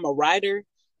definitely say I'm a writer,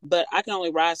 but I can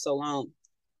only ride so long.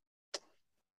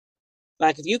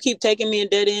 Like if you keep taking me in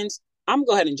dead ends, I'm gonna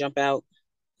go ahead and jump out.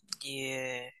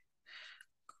 yeah.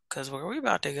 Cause where we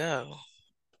about to go?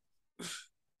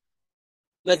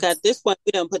 Look, at this point,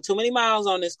 we done put too many miles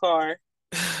on this car.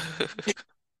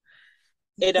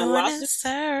 It done Going lost in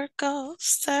circles,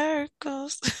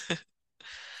 circles.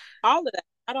 all of that.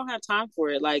 I don't have time for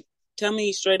it. Like, tell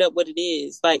me straight up what it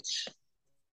is. Like,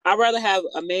 I'd rather have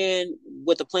a man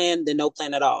with a plan than no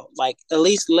plan at all. Like, at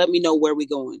least let me know where we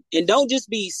going. And don't just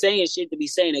be saying shit to be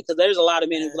saying it. Because there's a lot of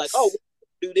men who be like, oh, Yes.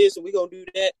 we're gonna do this and we're going to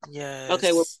do that.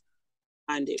 Okay, we're Yes.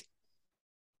 behind it.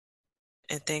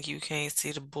 and think you can't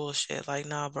see the bullshit. Like,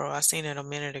 nah, bro, I seen it a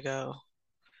minute ago.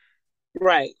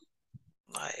 Right.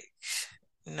 Like,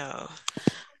 no,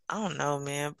 I don't know,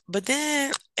 man. But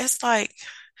then it's like,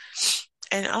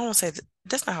 and I don't say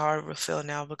that's not how I would feel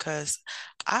now because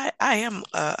I am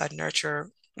a nurturer,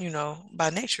 by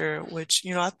nature, which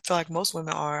I feel like most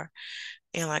women are,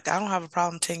 and like I don't have a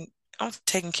problem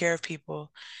taking care of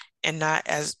people, and not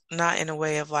in a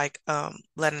way of like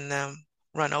letting them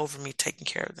run over me taking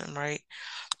care of them, right?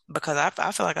 Because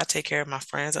I feel like I take care of my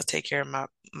friends, I take care of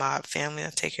my family, I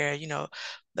take care of,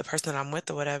 the person that I'm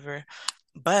with or whatever.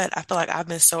 But I feel like I've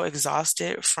been so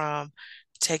exhausted from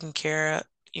taking care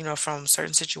of, from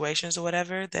certain situations or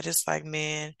whatever, that it's like,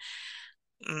 man,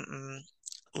 mm-mm.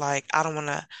 Like I don't want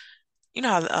to,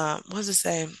 what does it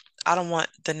say? I don't want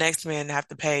the next man to have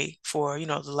to pay for,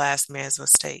 the last man's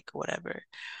mistake or whatever.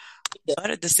 Yeah.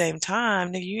 But at the same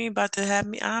time, nigga, you ain't about to have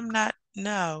me. I'm not,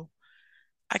 no,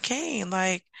 I can't.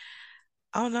 Like,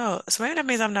 I don't know. So maybe that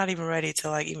means I'm not even ready to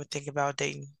like even think about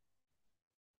dating.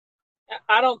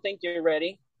 I don't think you're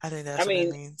ready. I think I that's what that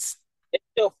mean, means. it's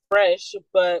still fresh,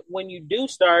 but when you do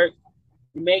start,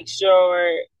 make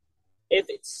sure if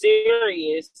it's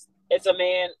serious, it's a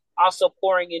man also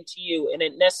pouring into you, and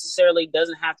it necessarily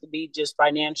doesn't have to be just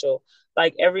financial.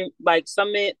 Like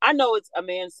some men, I know it's a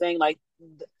man saying like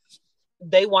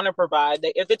they want to provide.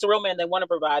 If it's a real man, they want to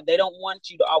provide. They don't want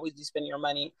you to always be spending your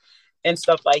money and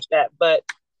stuff like that. But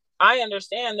I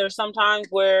understand there's some times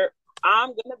where I'm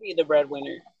gonna be the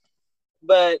breadwinner,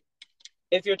 but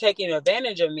if you're taking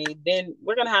advantage of me, then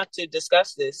we're gonna have to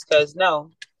discuss this. Because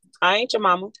no, I ain't your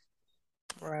mama.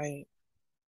 Right.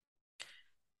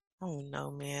 Oh no,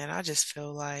 man. I just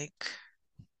feel like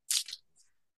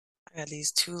I got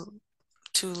these two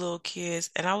little kids,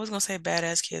 and I was gonna say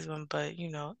badass kids one, but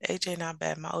AJ not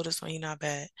bad. My oldest one, he not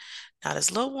bad. Now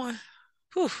this little one,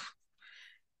 whew,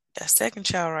 that second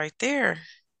child right there.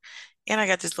 And I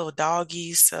got this little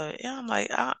doggy, so yeah, I'm like,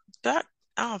 I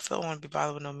don't feel I want to be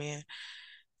bothered with no man.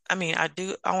 I mean, I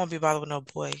do. I won't be bothered with no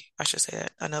boy. I should say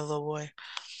that another little boy,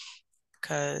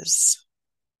 because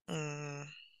I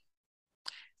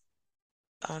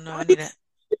don't know. I need a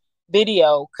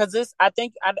Video because this I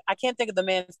can't think of the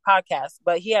man's podcast,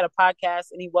 but he had a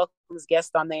podcast and he welcomes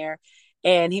guests on there,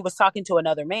 and he was talking to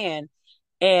another man,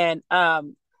 and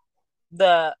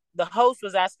the host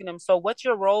was asking him, so what's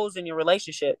your roles in your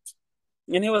relationships?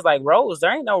 And he was like, roles?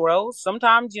 There ain't no roles.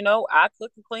 Sometimes, I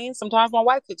cook and clean. Sometimes my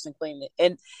wife cooks and clean it.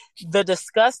 And the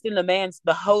disgust in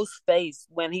the host face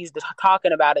when he's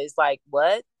talking about it is like,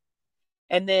 what?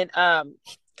 And then,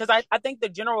 because I think the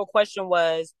general question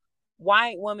was, why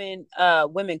ain't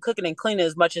women cooking and cleaning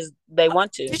as much as they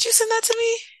want to? Did you send that to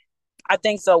me? I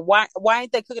think so. Why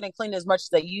ain't they cooking and cleaning as much as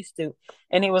they used to?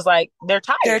 And he was like, they're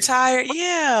They're tired. tired.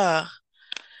 Yeah.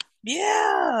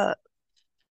 Yeah.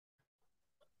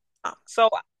 So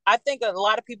I think a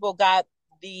lot of people got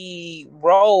the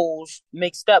roles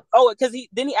mixed up. Oh, because he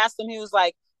asked him, he was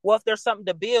like, well, if there's something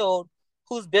to build,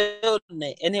 who's building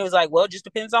it? And he was like, well, it just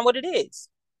depends on what it is.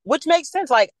 Which makes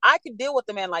sense. Like I could deal with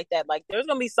a man like that. Like there's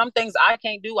gonna be some things I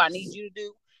can't do. I need you to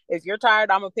do. If you're tired,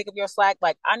 I'm gonna pick up your slack.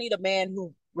 Like I need a man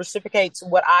who reciprocates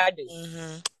what I do.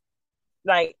 Mm-hmm.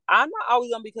 Like I'm not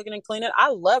always gonna be cooking and cleaning. I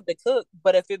love to cook,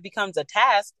 but if it becomes a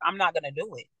task, I'm not gonna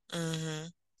do it. Mm-hmm.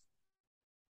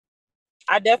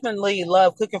 I definitely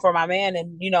love cooking for my man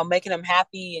and making him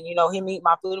happy and him eat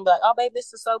my food and be like, oh babe,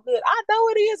 this is so good. I know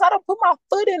it is. I don't put my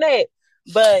foot in it.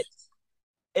 But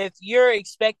if you're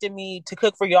expecting me to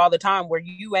cook for you all the time where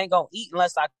you ain't gonna eat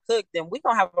unless I cook, then we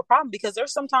gonna have a problem because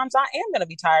there's sometimes I am gonna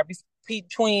be tired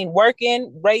between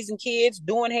working, raising kids,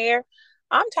 doing hair.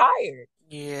 I'm tired.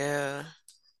 Yeah.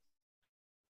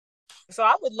 So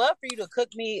I would love for you to cook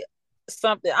me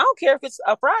something. I don't care if it's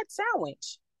a fried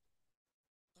sandwich.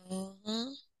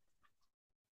 Mm-hmm.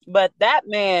 But that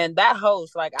man, that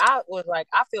host, like I was like,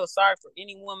 I feel sorry for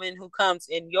any woman who comes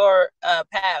in your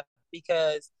path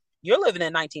because you're living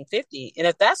in 1950. And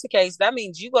if that's the case, that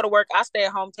means you go to work, I stay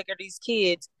at home, take care of these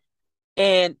kids,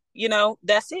 and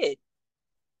that's it.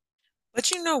 But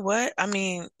you know what? I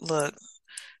mean, look,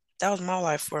 that was my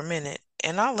life for a minute,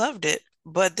 and I loved it.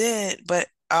 But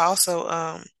I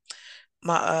also,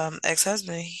 my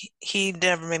ex-husband, he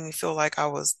never made me feel like I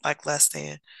was like less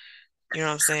than. You know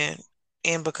what I'm saying?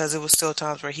 And because it was still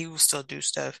times where he would still do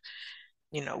stuff,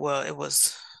 well, it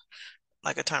was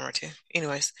like a time or two.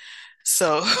 Anyways,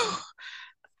 so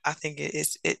I think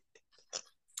it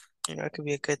could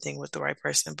be a good thing with the right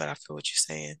person, but I feel what you're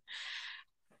saying.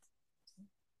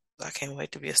 I can't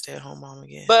wait to be a stay-at-home mom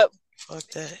again. But Fuck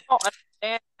that. I don't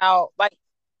understand how like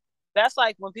that's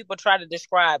like when people try to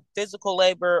describe physical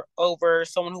labor over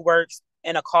someone who works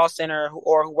in a call center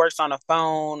or who works on a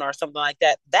phone or something like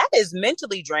that, that is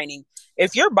mentally draining.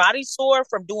 If your body's sore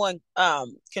from doing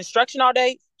construction all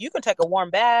day, you can take a warm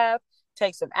bath,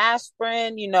 take some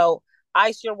aspirin,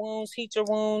 ice your wounds, heat your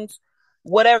wounds,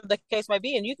 whatever the case may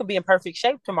be, and you can be in perfect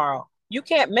shape tomorrow. You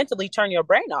can't mentally turn your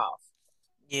brain off.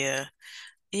 Yeah.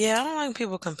 Yeah, I don't like when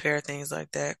people compare things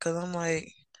like that because I'm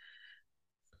like,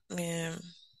 man,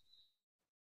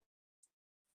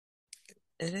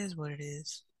 it is what it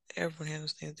is. Everyone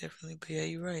handles things differently, but yeah,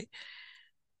 you're right.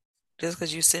 Just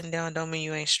because you're sitting down don't mean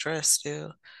you ain't stressed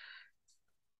still.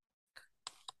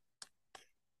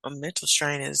 A mental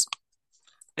strain is,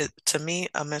 to me,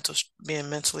 being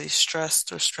mentally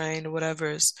stressed or strained or whatever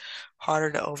is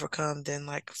harder to overcome than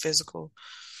like physical.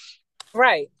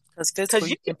 Right. Because physical, Because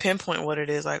you can pinpoint what it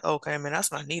is. Like, okay, man,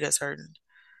 that's my knee that's hurting.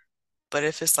 But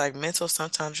if it's like mental,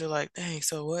 sometimes you're like, dang,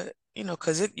 so what?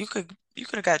 Because you could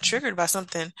have got triggered by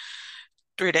something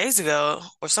 3 days ago,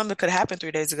 or something could have happened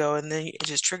 3 days ago, and then it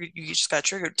just triggered you. You just got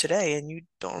triggered today, and you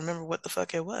don't remember what the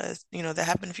fuck it was. That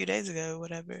happened a few days ago,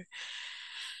 whatever.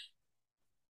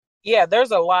 yeah,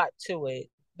 there's a lot to it.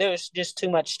 There's just too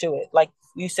much to it. Like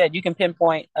you said, you can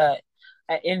pinpoint an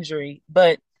injury,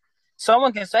 but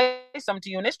someone can say something to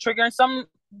you and it's triggering something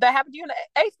that happened to you in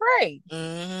the eighth grade.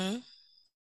 Mm-hmm.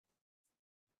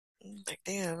 Like,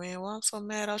 damn, man, why I'm so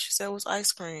mad? All she said was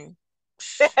ice cream.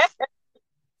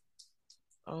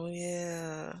 Oh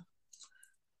yeah,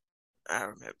 I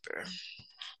remember.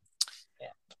 Yeah.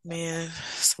 Man,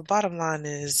 so bottom line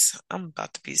is I'm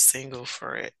about to be single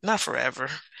for it. Not forever.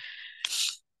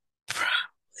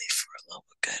 Probably for a little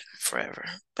bit, good forever.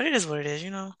 But it is what it is.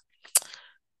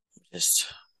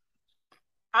 Just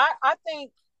I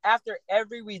think after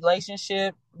every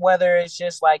relationship, whether it's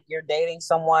just like you're dating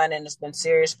someone and it's been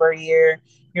serious for a year,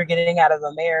 you're getting out of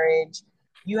a marriage,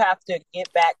 you have to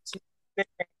get back to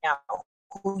figuring out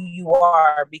who you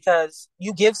are because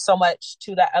you give so much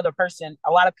to that other person.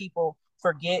 A lot of people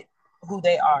forget who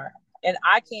they are. And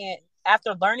I can't,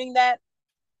 after learning that,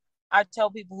 I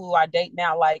tell people who I date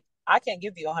now, like, I can't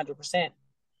give you 100%.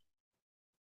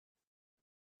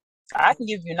 I can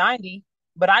give you 90,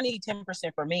 but I need 10%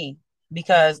 for me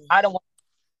because mm, I don't want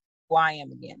who I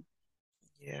am again.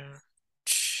 yeah.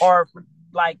 Or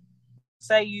like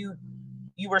say you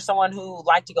were someone who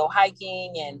liked to go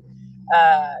hiking and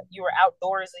you were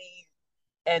outdoorsy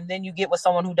and then you get with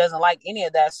someone who doesn't like any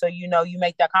of that. So you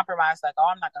make that compromise like, oh,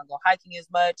 I'm not gonna go hiking as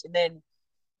much. And then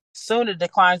soon it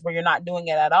declines where you're not doing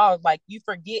it at all. Like you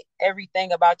forget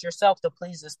everything about yourself to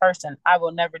please this person. I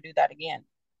will never do that again.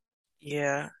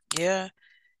 Yeah. Yeah.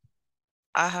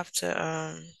 I have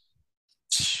to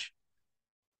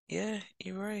yeah,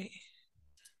 you're right.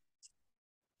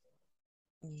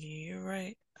 You're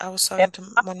right. I was And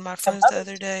talking to one of my a friends the mother,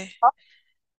 other day.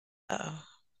 Uh-oh.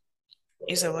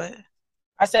 You said what?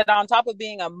 I said on top of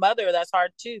being a mother, that's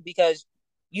hard too because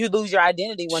you lose your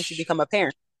identity once you become a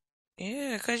parent.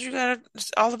 Yeah, because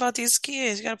it's all about these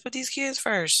kids. You gotta put these kids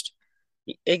first.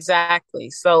 Exactly.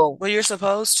 So Well, you're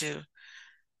supposed to,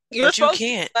 you're but you supposed to,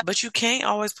 can't. But you can't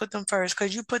always put them first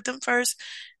because you put them first.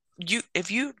 If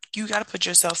you gotta put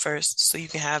yourself first so you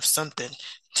can have something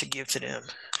to give to them.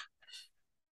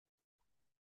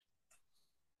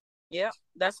 yeah,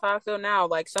 that's how I feel now.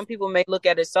 Like some people may look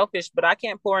at it selfish, but I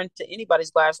can't pour into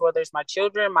anybody's glass, whether it's my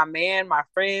children, my man, my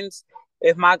friends,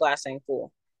 if my glass ain't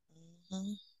full.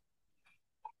 Mhm.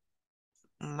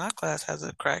 My glass has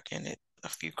a crack in it, a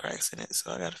few cracks in it,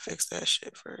 so I gotta fix that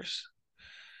shit first.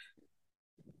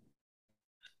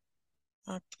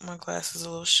 My glass is a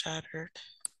little shattered.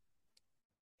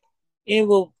 It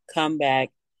will come back.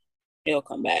 It'll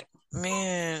come back.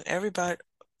 Man, everybody,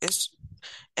 it's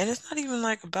and it's not even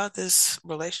like about this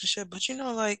relationship, but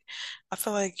like I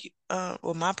feel like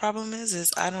what my problem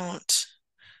is I don't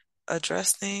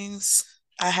address things.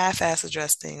 I half-ass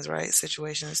address things, right?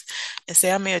 Situations. And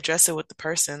say I may address it with the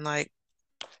person, like,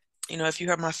 if you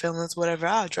hurt my feelings, whatever,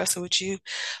 I'll address it with you,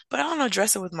 but I don't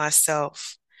address it with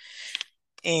myself.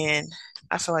 And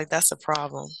I feel like that's a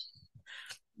problem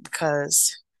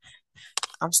because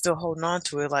I'm still holding on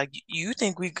to it. Like you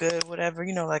think we good, whatever,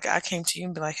 like I came to you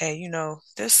and be like, hey,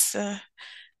 this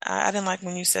I didn't like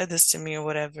when you said this to me or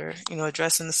whatever,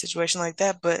 addressing the situation like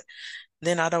that, but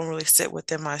then I don't really sit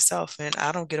with it myself and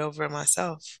I don't get over it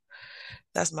myself.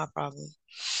 That's my problem.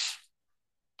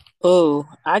 Oh,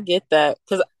 I get that.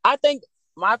 Because I think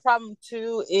my problem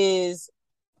too is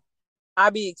I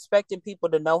be expecting people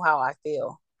to know how I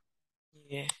feel.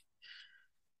 Yeah.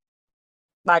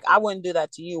 Like I wouldn't do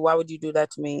that to you. Why would you do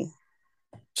that to me?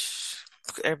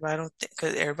 Everybody don't think,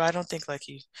 because everybody don't think like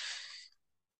you.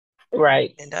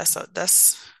 Right. And that's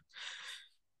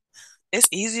it's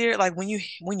easier like when you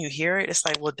hear it, it's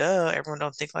like, well, duh, everyone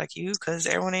don't think like you because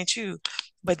everyone ain't you.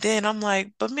 But then I'm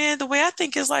like, but man, the way I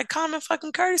think is like common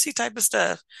fucking courtesy type of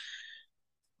stuff.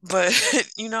 But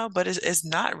but it's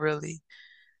not really.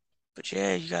 But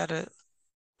yeah, you gotta.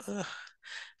 Ugh,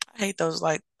 I hate those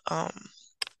like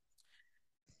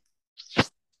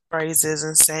phrases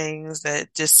and sayings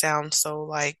that just sound so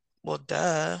like, well,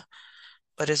 duh,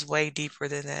 but it's way deeper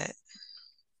than that.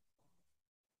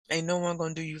 Ain't no one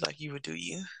gonna do you like you would do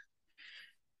you,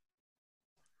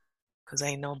 cause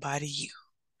ain't nobody you,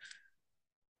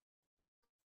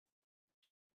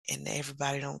 and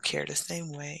everybody don't care the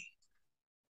same way.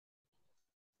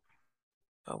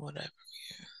 But whatever.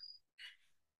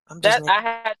 I'm just That making. I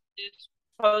had just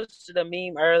posted a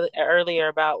meme earlier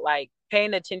about like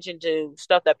paying attention to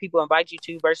stuff that people invite you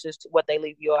to versus what they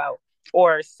leave you out.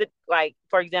 Or sit like,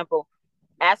 for example,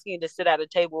 asking you to sit at a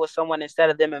table with someone instead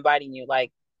of them inviting you.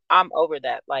 Like, I'm over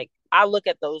that. Like, I look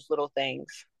at those little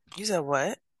things. You said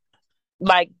what?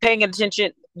 Like paying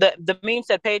attention. The meme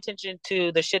said pay attention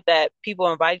to the shit that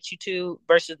people invite you to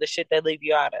versus the shit they leave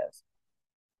you out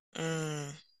of.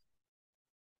 Mm,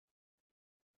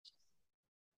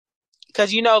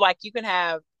 Because like you can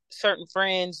have certain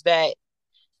friends that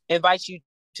invite you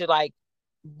to like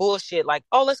bullshit, like,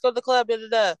 oh, let's go to the club, da da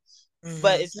da.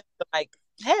 But hmm. it's not like,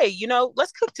 hey,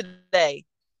 let's cook today.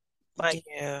 Like,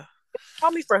 Yeah,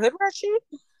 call me for hood rat shit.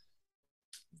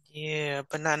 yeah,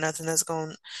 but not nothing that's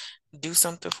gonna do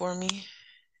something for me.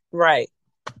 Right.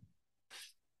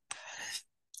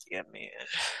 Yeah, man.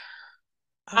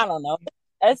 I don't know.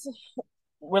 It's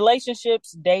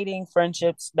relationships, dating,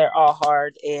 friendships, they're all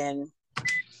hard. And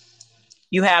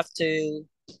you have to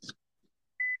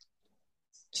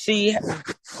see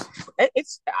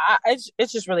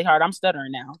it's just really hard. I'm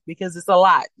stuttering now because it's a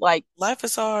lot. Like, Life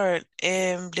is hard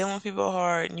and dealing with people are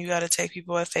hard, and you got to take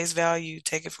people at face value.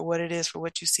 Take it for what it is, for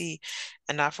what you see,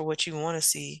 and not for what you want to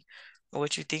see or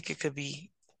what you think it could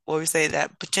be. What we say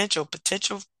that potential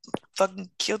fucking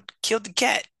killed the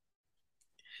cat,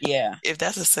 yeah. if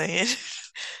that's a saying.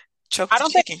 Choke I the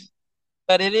don't think, chicken.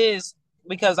 but it is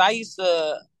because I used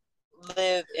to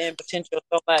live in potential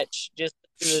so much, just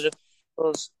listening to the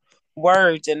people's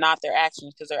words and not their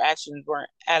actions, because their actions weren't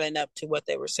adding up to what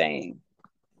they were saying.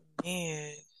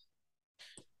 Man,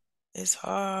 it's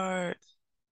hard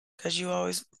because you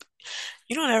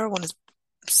don't ever want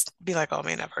to be like, oh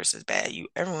man, that person's bad. You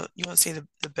want to see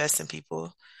the best in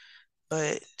people.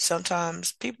 But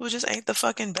sometimes people just ain't the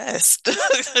fucking best.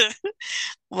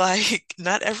 Like,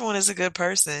 not everyone is a good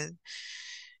person.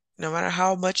 No matter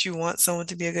how much you want someone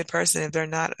to be a good person, if they're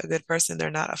not a good person,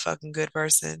 they're not a fucking good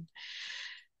person.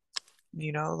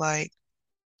 Like,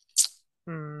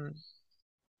 hmm,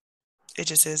 it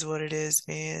just is what it is,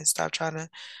 man. Stop trying to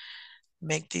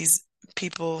make these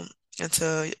people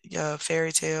into your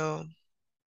fairy tale,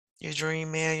 your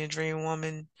dream man, your dream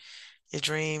woman, your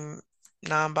dream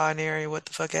non-binary, what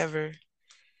the fuck ever.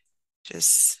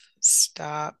 Just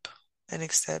stop and But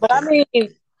accept I it. mean,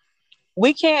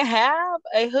 we can't have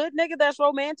a hood nigga that's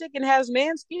romantic and has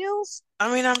man skills.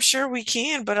 I mean, I'm sure we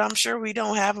can, but I'm sure we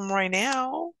don't have them right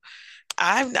now.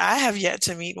 I have yet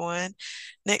to meet one.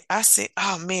 Nick, I see.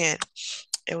 Oh man,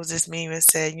 it was this meme that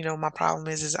said, my problem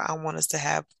is I want us to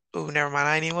have. Oh, never mind.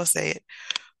 I ain't even gonna say it.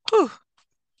 Whew,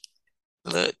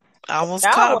 look, I almost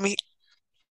Now, caught me.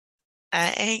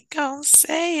 I ain't gonna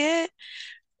say it.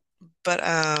 But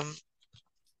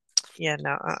yeah,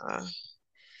 no,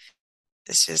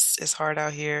 it's hard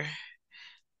out here.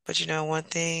 But one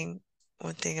thing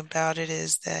about it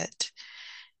is that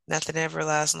nothing ever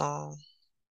lasts long.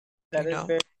 You that is know,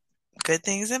 very. good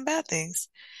things and bad things.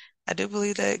 I do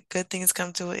believe that good things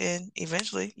come to an end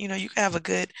eventually. You can have a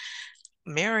good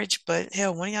marriage, but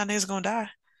hell, one of y'all niggas gonna die.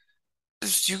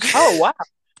 You, Oh wow,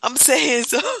 I'm saying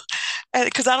so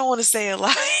because I don't want to say it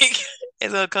like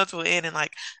it's gonna come to an end in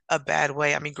like a bad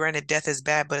way. I mean, granted, death is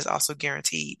bad, but it's also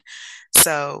guaranteed.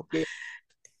 So yeah,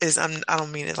 I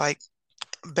don't mean it like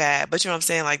bad, but you know what I'm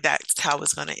saying? Like that's how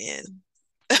it's gonna end.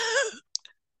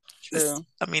 true.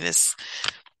 I mean, it's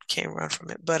can't run from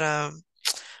it, but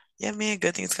yeah, man,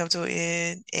 good things come to an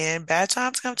end, and bad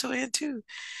times come to an end too.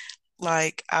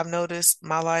 Like I've noticed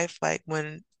my life, like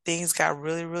when things got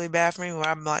really, really bad for me, where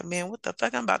I'm like, man, what the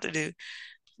fuck I'm about to do?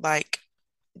 Like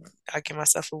I give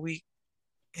myself a week,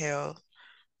 hell,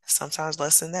 sometimes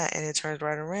less than that, and it turns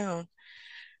right around.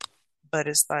 But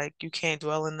it's like you can't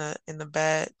dwell in the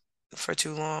bad for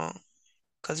too long,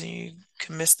 because you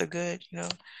can miss the good. You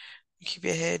keep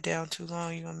your head down too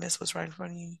long, you're gonna miss what's right in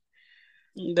front of you.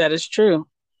 That is true.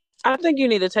 I think you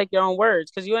need to take your own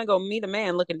words because you ain't gonna meet a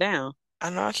man looking down.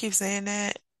 I know I keep saying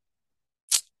that,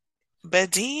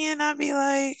 but then I'd be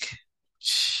like.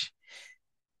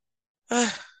 uh,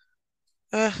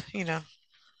 you know,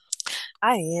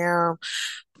 I am,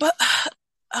 but I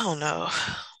don't know.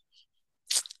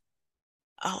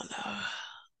 I don't know.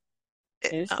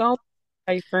 It's gonna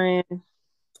be, friend.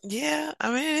 Yeah, I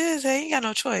mean, it is. Hey, you got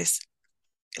no choice.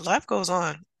 Life goes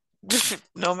on.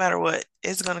 No matter what,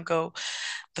 it's gonna go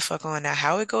the fuck on. Now,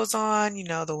 how it goes on,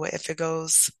 the way if it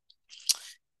goes,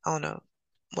 I don't know,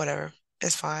 whatever.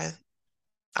 It's fine.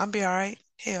 I'll be all right.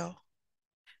 Hell,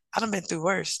 I done been through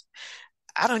worse.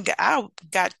 Have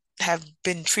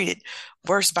been treated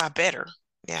worse by better.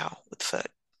 Now, what the fuck?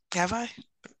 Have I?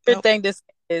 Good Nope. thing this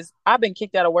is I've been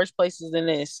kicked out of worse places than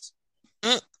this.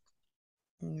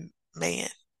 Man.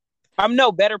 I'm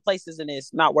no better places than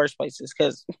this, not worse places,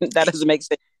 because that doesn't make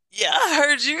sense. Yeah, I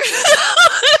heard you.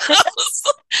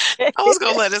 I was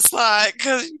gonna let it slide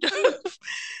because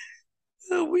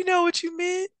we know what you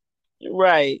meant.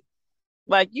 Right.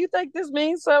 Like, you think this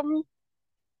means something?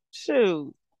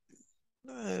 Shoot.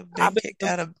 I've Been been kicked through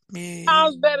out of me.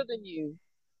 times better than you.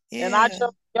 And I Yeah,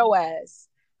 chose your ass.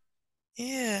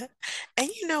 yeah. And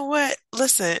you know what?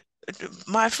 Listen,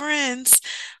 my friends,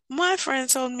 my friend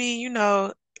told me,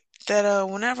 that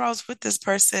whenever I was with this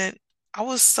person, I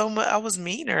was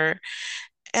meaner.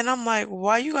 And I'm like,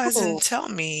 why you guys Ooh. didn't tell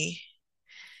me?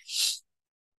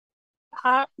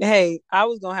 Hey, I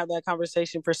was gonna have that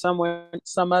conversation for somewhere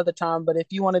some other time, but if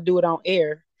you want to do it on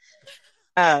air,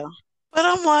 uh, But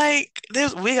I'm like,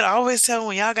 we could always tell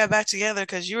when y'all got back together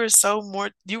because you were so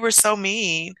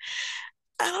mean.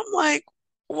 And I'm like,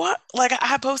 what? Like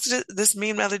I posted this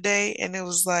meme the other day, and it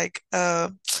was like,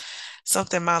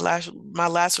 something my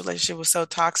last relationship was so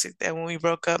toxic that when we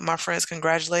broke up, my friends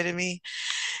congratulated me.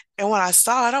 And when I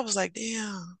saw it, I was like,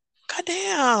 damn,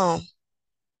 goddamn.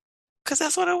 Because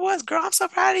that's what it was, girl. I'm so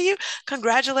proud of you.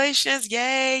 Congratulations.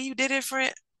 Yay, you did it,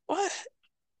 friend. What?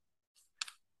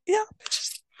 Yeah,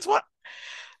 it's what?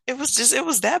 It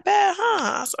was that bad,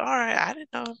 huh? I was, all right, I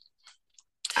didn't know.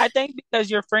 I think because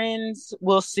your friends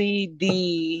will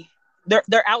see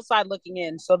they're outside looking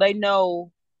in, so they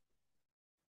know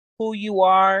who you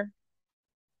are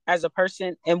as a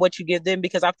person and what you give them.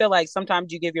 Because I feel like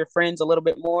sometimes you give your friends a little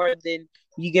bit more than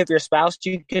you give your spouse.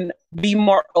 You can be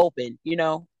more open, you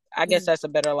know. I guess Mm, that's a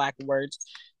better lack of words.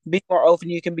 Be more open.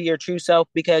 You can be your true self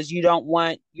because you don't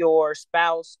want your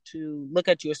spouse to look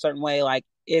at you a certain way. Like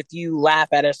if you laugh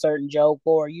at a certain joke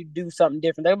or you do something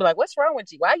different, they'll be like, "What's wrong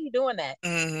with you? Why are you doing that?"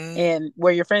 hmm And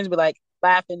where your friends be like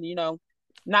laughing,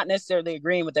 not necessarily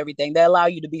agreeing with everything. They allow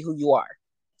you to be who you are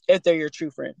if they're your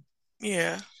true friend,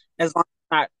 Yeah. as long as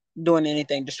it's not doing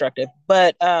anything destructive.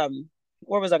 But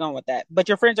where was I going with that? But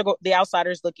your friends are the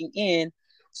outsiders looking in,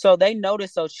 so they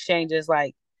notice those changes.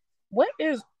 Like, what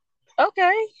is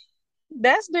okay?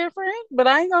 That's different, but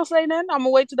I ain't gonna say nothing. I'm gonna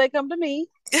wait till they come to me.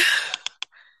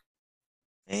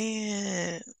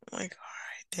 Man, like, all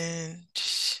right then.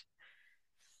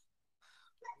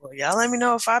 Well, y'all let me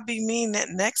know if I be mean that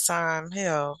next time.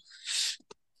 Hell,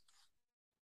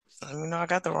 let me know I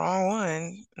got the wrong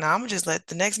one. Now I'm gonna just let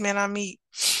the next man I meet,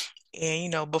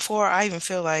 and before I even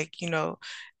feel like,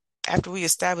 after we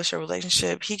establish a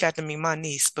relationship, he got to meet my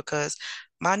niece because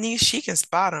my niece, she can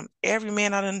spot him. Every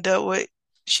man I done dealt with,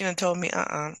 she done told me,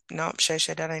 nope, Shay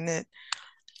Shay, that ain't it.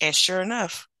 And sure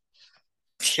enough,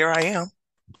 here I am.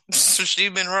 So she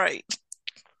been right.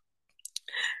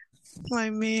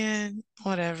 Like, man,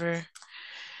 whatever.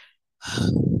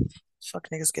 Fuck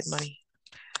niggas get money.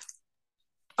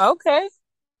 Okay.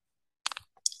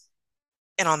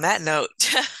 And on that note,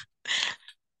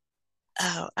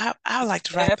 I would like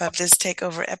to wrap up this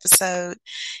takeover episode.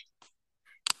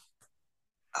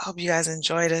 I hope you guys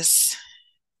enjoyed us.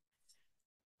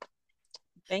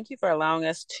 Thank you for allowing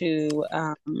us to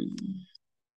come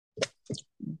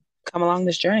along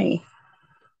this journey.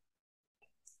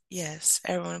 Yes,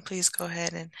 everyone, please go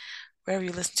ahead and wherever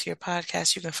you listen to your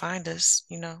podcast, you can find us.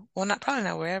 Well, probably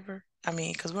not wherever. I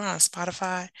mean, because we're on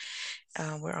Spotify,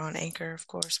 we're on Anchor, of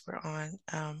course, we're on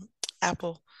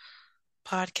Apple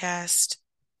Podcast,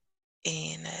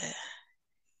 and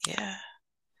yeah,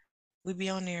 we be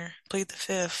on there. Plead the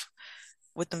fifth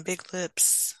with them big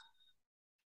lips,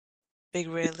 big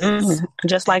red lips,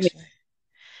 Just like me. actually.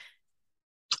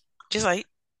 Just like,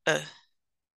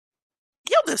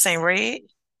 your lips ain't red.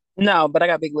 No, but I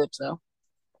got big lips though.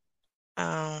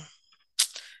 Um,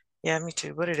 yeah, me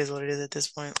too. But it is what it is at this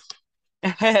point.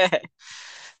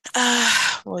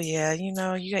 Well, yeah, you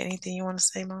got anything you want to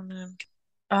say, Mona?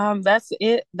 That's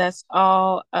it. That's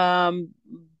all.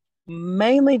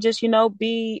 Mainly just,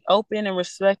 be open and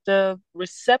receptive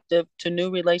to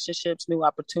new relationships, new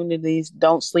opportunities.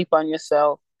 Don't sleep on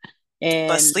yourself. But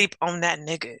And sleep on that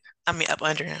nigga. I mean, up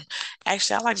under him.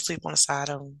 Actually, I like to sleep on the side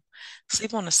of him.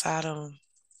 Sleep on the side of him,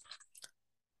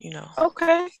 you know,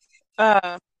 okay,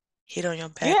 uh, hit on your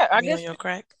back, yeah, I me on guess, your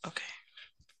crack. Okay.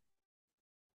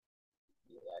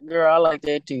 girl, I like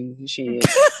that too. Shit,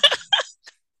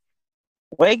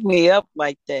 wake me up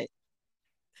like that.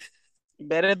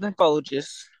 Better than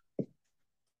Folgers.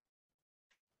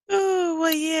 Oh, well,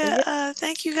 But yeah. yeah,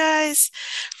 Thank you guys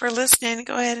for listening.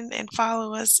 Go ahead and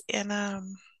follow us and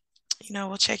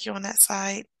we'll check you on that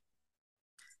side.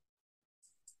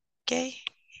 Okay.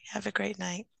 Have a great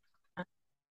night.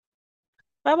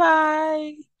 bye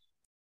bye.